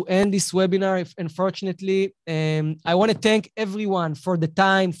have to end this webinar, unfortunately. I want to thank everyone for the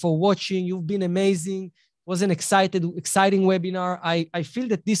time, for watching. You've been amazing. It was an exciting webinar. I feel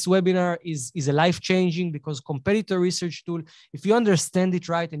that this webinar is a life-changing, because competitor research tool, if you understand it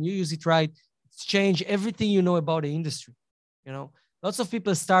right and you use it right, it's changed everything you know about the industry. Lots of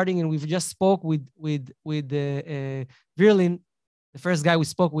people starting, and we've just spoke with Virlin, the first guy we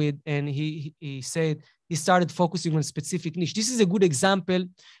spoke with, and he said he started focusing on specific niche. This is a good example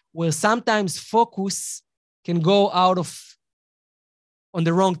where sometimes focus can go on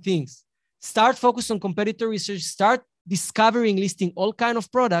the wrong things. Start focus on competitor research, start discovering, listing all kinds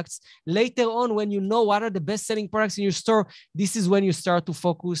of products. Later on, when you know what are the best-selling products in your store, this is when you start to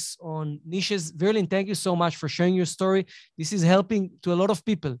focus on niches. Verlin, thank you so much for sharing your story. This is helping to a lot of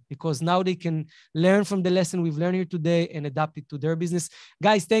people because now they can learn from the lesson we've learned here today and adapt it to their business.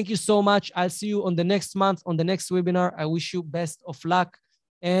 Guys, thank you so much. I'll see you on the next month, on the next webinar. I wish you best of luck.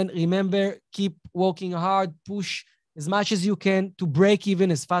 And remember, keep working hard, push as much as you can to break even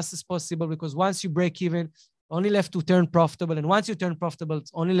as fast as possible, because once you break even, only left to turn profitable. And once you turn profitable,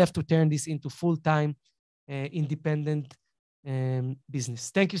 it's only left to turn this into full-time independent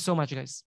business. Thank you so much, guys.